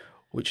on,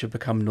 which have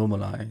become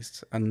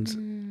normalized,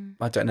 and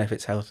I don't know if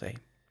it's healthy.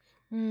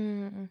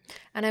 And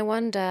I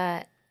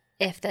wonder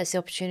if there's the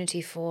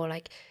opportunity for,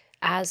 like,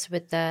 as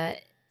with the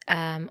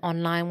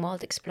online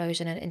world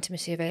explosion and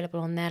intimacy available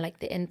on there, like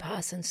the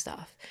in-person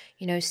stuff,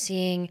 you know,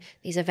 seeing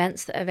these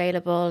events that are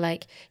available,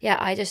 like,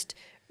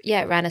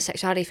 I ran a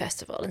sexuality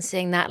festival, and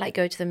seeing that like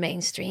go to the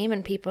mainstream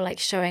and people like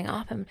showing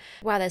up, and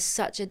wow, there's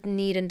such a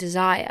need and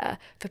desire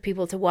for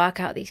people to work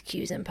out these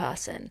cues in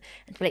person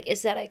and to be like,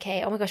 is that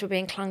okay? Oh my gosh, we're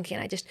being clunky.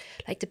 And I just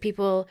like to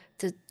people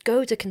to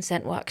go to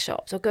consent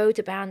workshops or go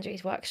to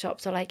boundaries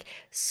workshops or like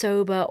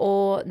sober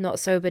or not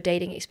sober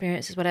dating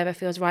experiences, whatever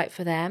feels right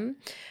for them.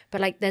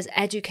 But like there's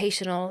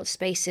educational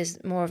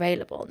spaces more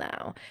available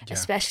now,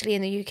 especially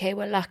in the UK.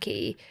 We're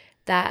lucky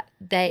that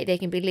they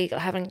can be legal.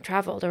 Having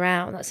travelled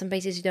around, that some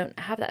places you don't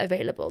have that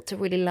available to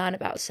really learn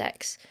about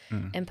sex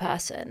in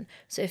person.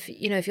 So if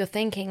you're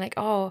thinking like,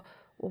 oh,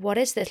 what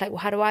is this? Like, well,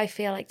 how do I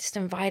feel? Like, just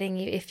inviting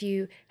you, if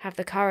you have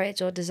the courage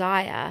or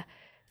desire,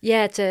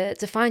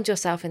 to find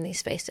yourself in these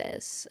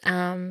spaces.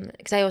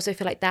 Because I also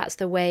feel like that's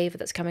the wave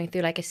that's coming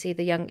through. Like I see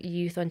the young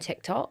youth on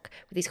TikTok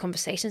with these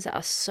conversations that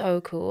are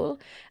so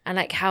cool. And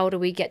like, how do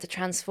we get to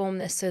transform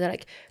this so that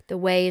like the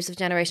waves of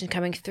generations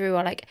coming through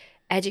are like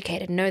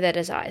educated, know their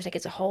desires? Like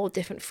it's a whole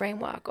different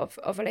framework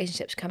of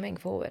relationships coming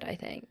forward, I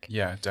think.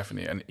 Yeah,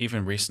 definitely. And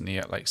even recently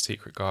at like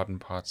Secret Garden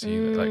Party,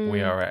 like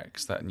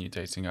WeAreX, that new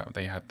dating app,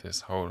 they had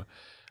this whole, and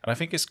I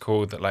think it's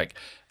cool that like,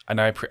 and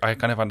I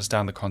kind of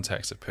understand the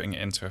context of putting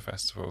it into a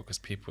festival because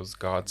people's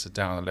guards are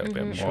down a little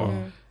bit more.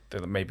 Sure.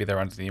 That maybe they're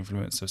under the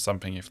influence of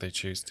something if they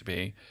choose to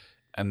be,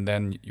 and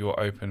then you're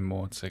open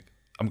more to,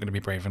 I'm going to be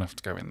brave enough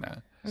to go in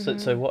there.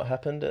 So what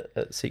happened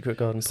at Secret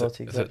Garden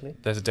Party exactly?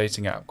 There's a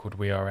dating app called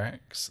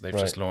WeAreX. They've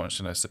just launched,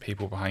 and it's the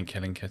people behind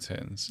Killing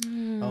Kittens.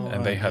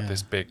 And they had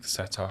this big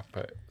setup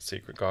at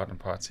Secret Garden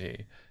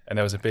Party, and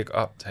there was a big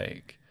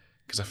uptake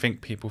because I think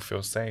people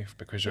feel safe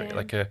because you're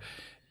like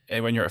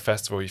when you're at a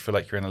festival, you feel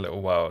like you're in a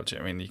little world. Do you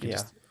know what I mean? You can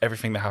just,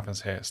 everything that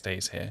happens here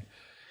stays here.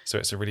 So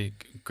it's a really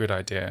good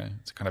idea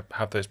to kind of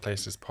have those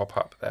places pop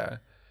up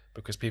there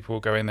because people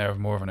go in there with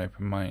more of an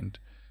open mind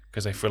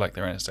because they feel like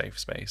they're in a safe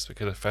space.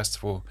 Because a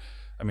festival,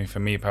 I mean, for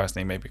me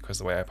personally, maybe because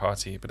of the way I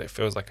party, but it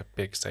feels like a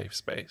big safe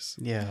space.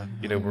 Yeah.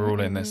 You know, we're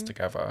all in this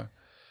together.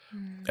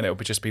 And it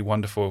would just be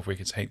wonderful if we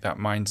could take that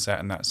mindset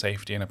and that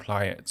safety and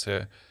apply it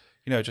to,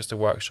 you know, just a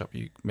workshop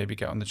you maybe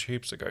get on the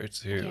tubes to go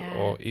to,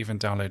 or even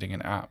downloading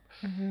an app,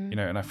 you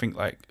know. And I think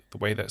like the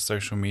way that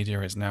social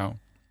media is now,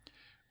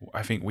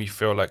 I think we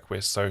feel like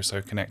we're so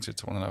connected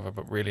to one another,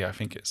 but really I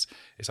think it's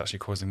actually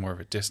causing more of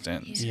a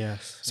distance.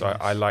 Yes. So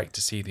I like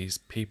to see these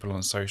people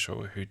on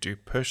social who do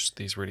push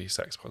these really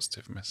sex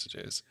positive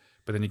messages,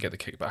 but then you get the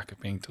kickback of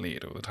being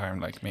deleted all the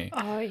time, like me.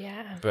 Oh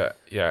yeah. But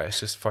yeah, it's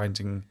just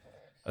finding,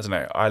 I don't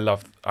know, I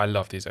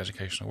love these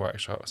educational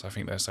workshops. I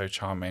think they're so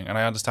charming, and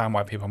I understand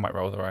why people might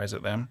roll their eyes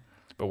at them.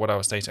 But what I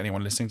would say to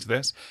anyone listening to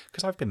this,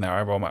 because I've been there,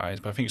 I roll my eyes,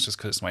 but I think it's just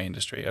because it's my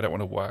industry. I don't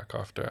want to work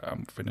after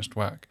finished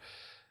work.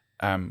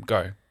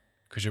 Go,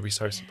 because you'll be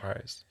so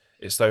surprised.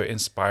 It's so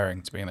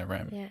inspiring to be in a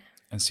room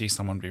and see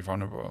someone be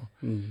vulnerable,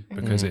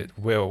 because it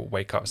will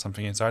wake up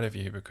something inside of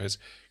you. Because,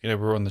 you know,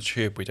 we're on the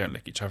tube, we don't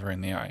look each other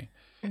in the eye.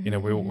 You know,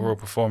 we're all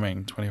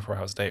performing 24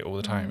 hours a day all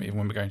the time, even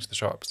when we're going to the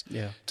shops.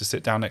 Yeah. To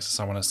sit down next to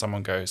someone and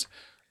someone goes,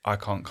 I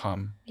can't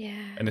come.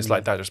 Yeah. And it's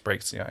like that just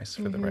breaks the ice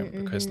for the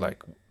room, because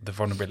like the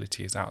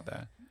vulnerability is out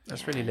there.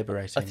 That's really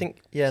liberating. I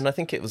think, and I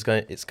think it's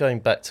going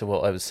back to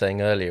what I was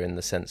saying earlier, in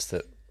the sense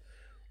that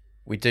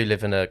we do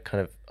live in a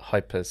kind of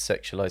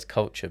hyper-sexualized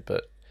culture,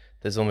 but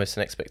there's almost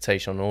an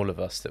expectation on all of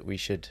us that we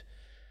should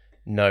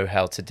know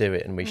how to do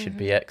it and we should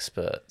be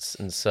experts.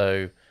 And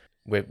so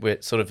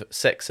we're sort of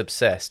sex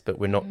obsessed, but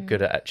we're not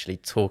good at actually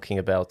talking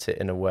about it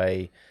in a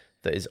way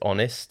that is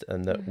honest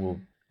and that will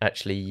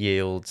actually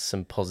yield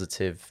some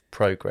positive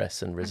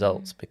progress and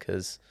results,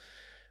 because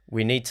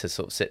we need to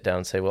sort of sit down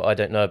and say, well, I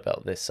don't know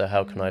about this, so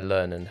how can I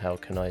learn and how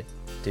can I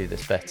do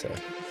this better?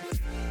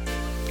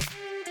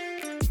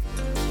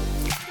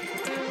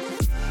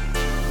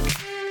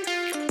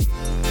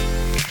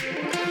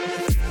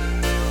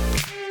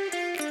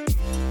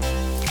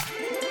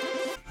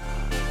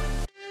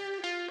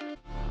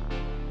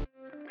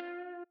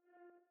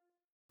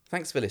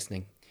 Thanks for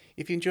listening.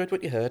 If you enjoyed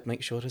what you heard,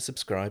 make sure to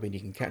subscribe, and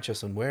you can catch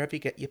us on wherever you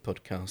get your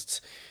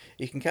podcasts.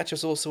 You can catch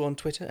us also on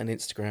Twitter and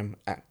Instagram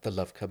 @The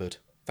Love Cupboard.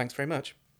 Thanks very much.